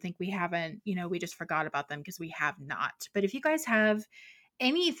you guys to think we haven't, we just forgot about them because we have not. But if you guys have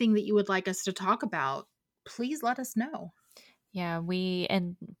anything that you would like us to talk about, please let us know. Yeah,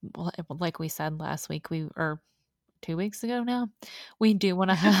 like we said last week, or 2 weeks ago now, we do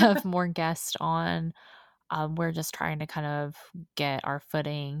wanna have more guests on. We're just trying to kind of get our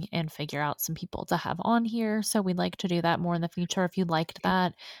footing and figure out some people to have on here, so we'd like to do that more in the future if you liked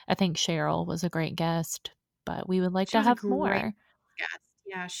that. I think Cheryl was a great guest, but we would like She to was a have great more. guest.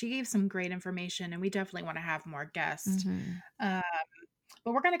 Yeah, she gave some great information, and we definitely want to have more guests. Mhm. Um,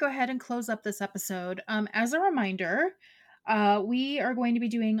 but we're going to go ahead and close up this episode. As a reminder, we are going to be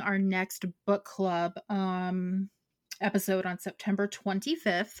doing our next book club episode on September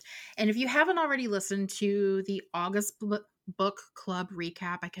 25th. And if you haven't already listened to the August book club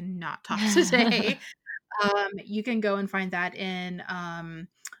recap, I cannot talk today. You can go and find that in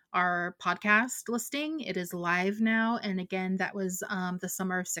our podcast listing. It is live now. And again, that was the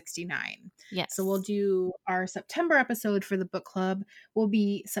summer of 69. So we'll Yes, do our September episode for the book club will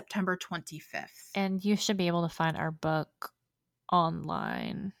be September 25th. and you should be able to find our book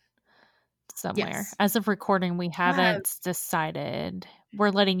online somewhere. Yes. As of recording, we We'll have, haven't decided. We're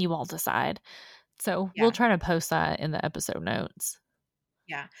letting you all decide. So we'll yeah. try to post that in the episode notes.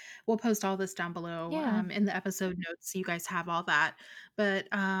 Yeah. We'll post all this down below Yeah. in the episode notes so you guys have all that. But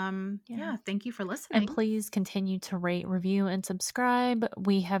Yeah. yeah, thank you for And listening. please continue to rate, review, and subscribe.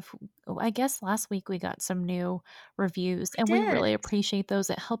 I guess last week we got some new reviews We and we did. really appreciate those.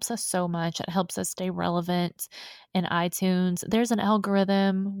 It helps us so much. It helps us stay relevant in iTunes. There's an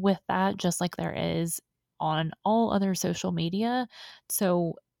algorithm with that, just like there is on all other social media.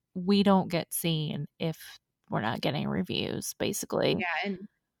 So we don't get seen if we're not getting reviews, basically. Yeah, and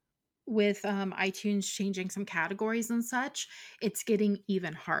with iTunes changing some categories and such, it's getting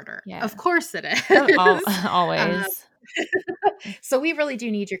even harder. Of Yeah. course it Oh, is. Um, always. so we really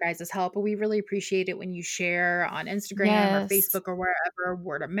do need your guys' help, but we really appreciate it when you share on Instagram or Yes. Facebook or wherever,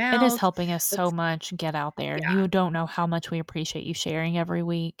 word of It is mouth. helping us so That's much get out there. Yeah, You don't know how much we appreciate you sharing every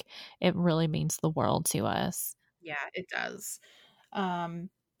week. It really means the world to us. yeah, it does. Um,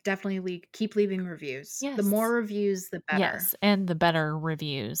 definitely keep leaving reviews. The more Yes. reviews, the better. Yes, and the better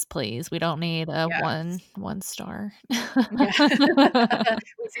reviews, please. We don't need a Yes. one star. Yeah.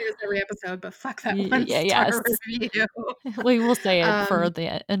 We say this every episode, but fuck that Yeah, yes. one-star review. We will say it for Um,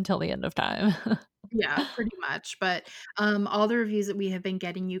 the until the end of time. yeah, pretty much, but, all the reviews that we have been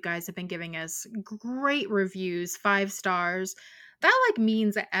getting, you guys have been giving us great reviews, 5 stars. That, like,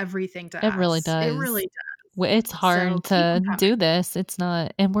 means everything to It really us. It does. really does. It's So hard keep them to coming. do this. It's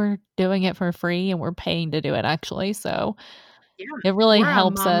not, and we're doing it for free and we're paying to do it actually, so Yeah, it really we're a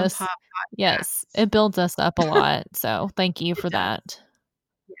helps mom and us. pop Yes, podcast. it builds us up a lot, so thank you It for does, that.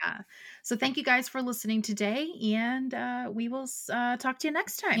 yeah. So thank you guys for listening today, and, we will talk to you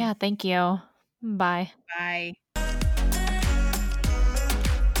next time. Yeah, thank you. Bye. Bye.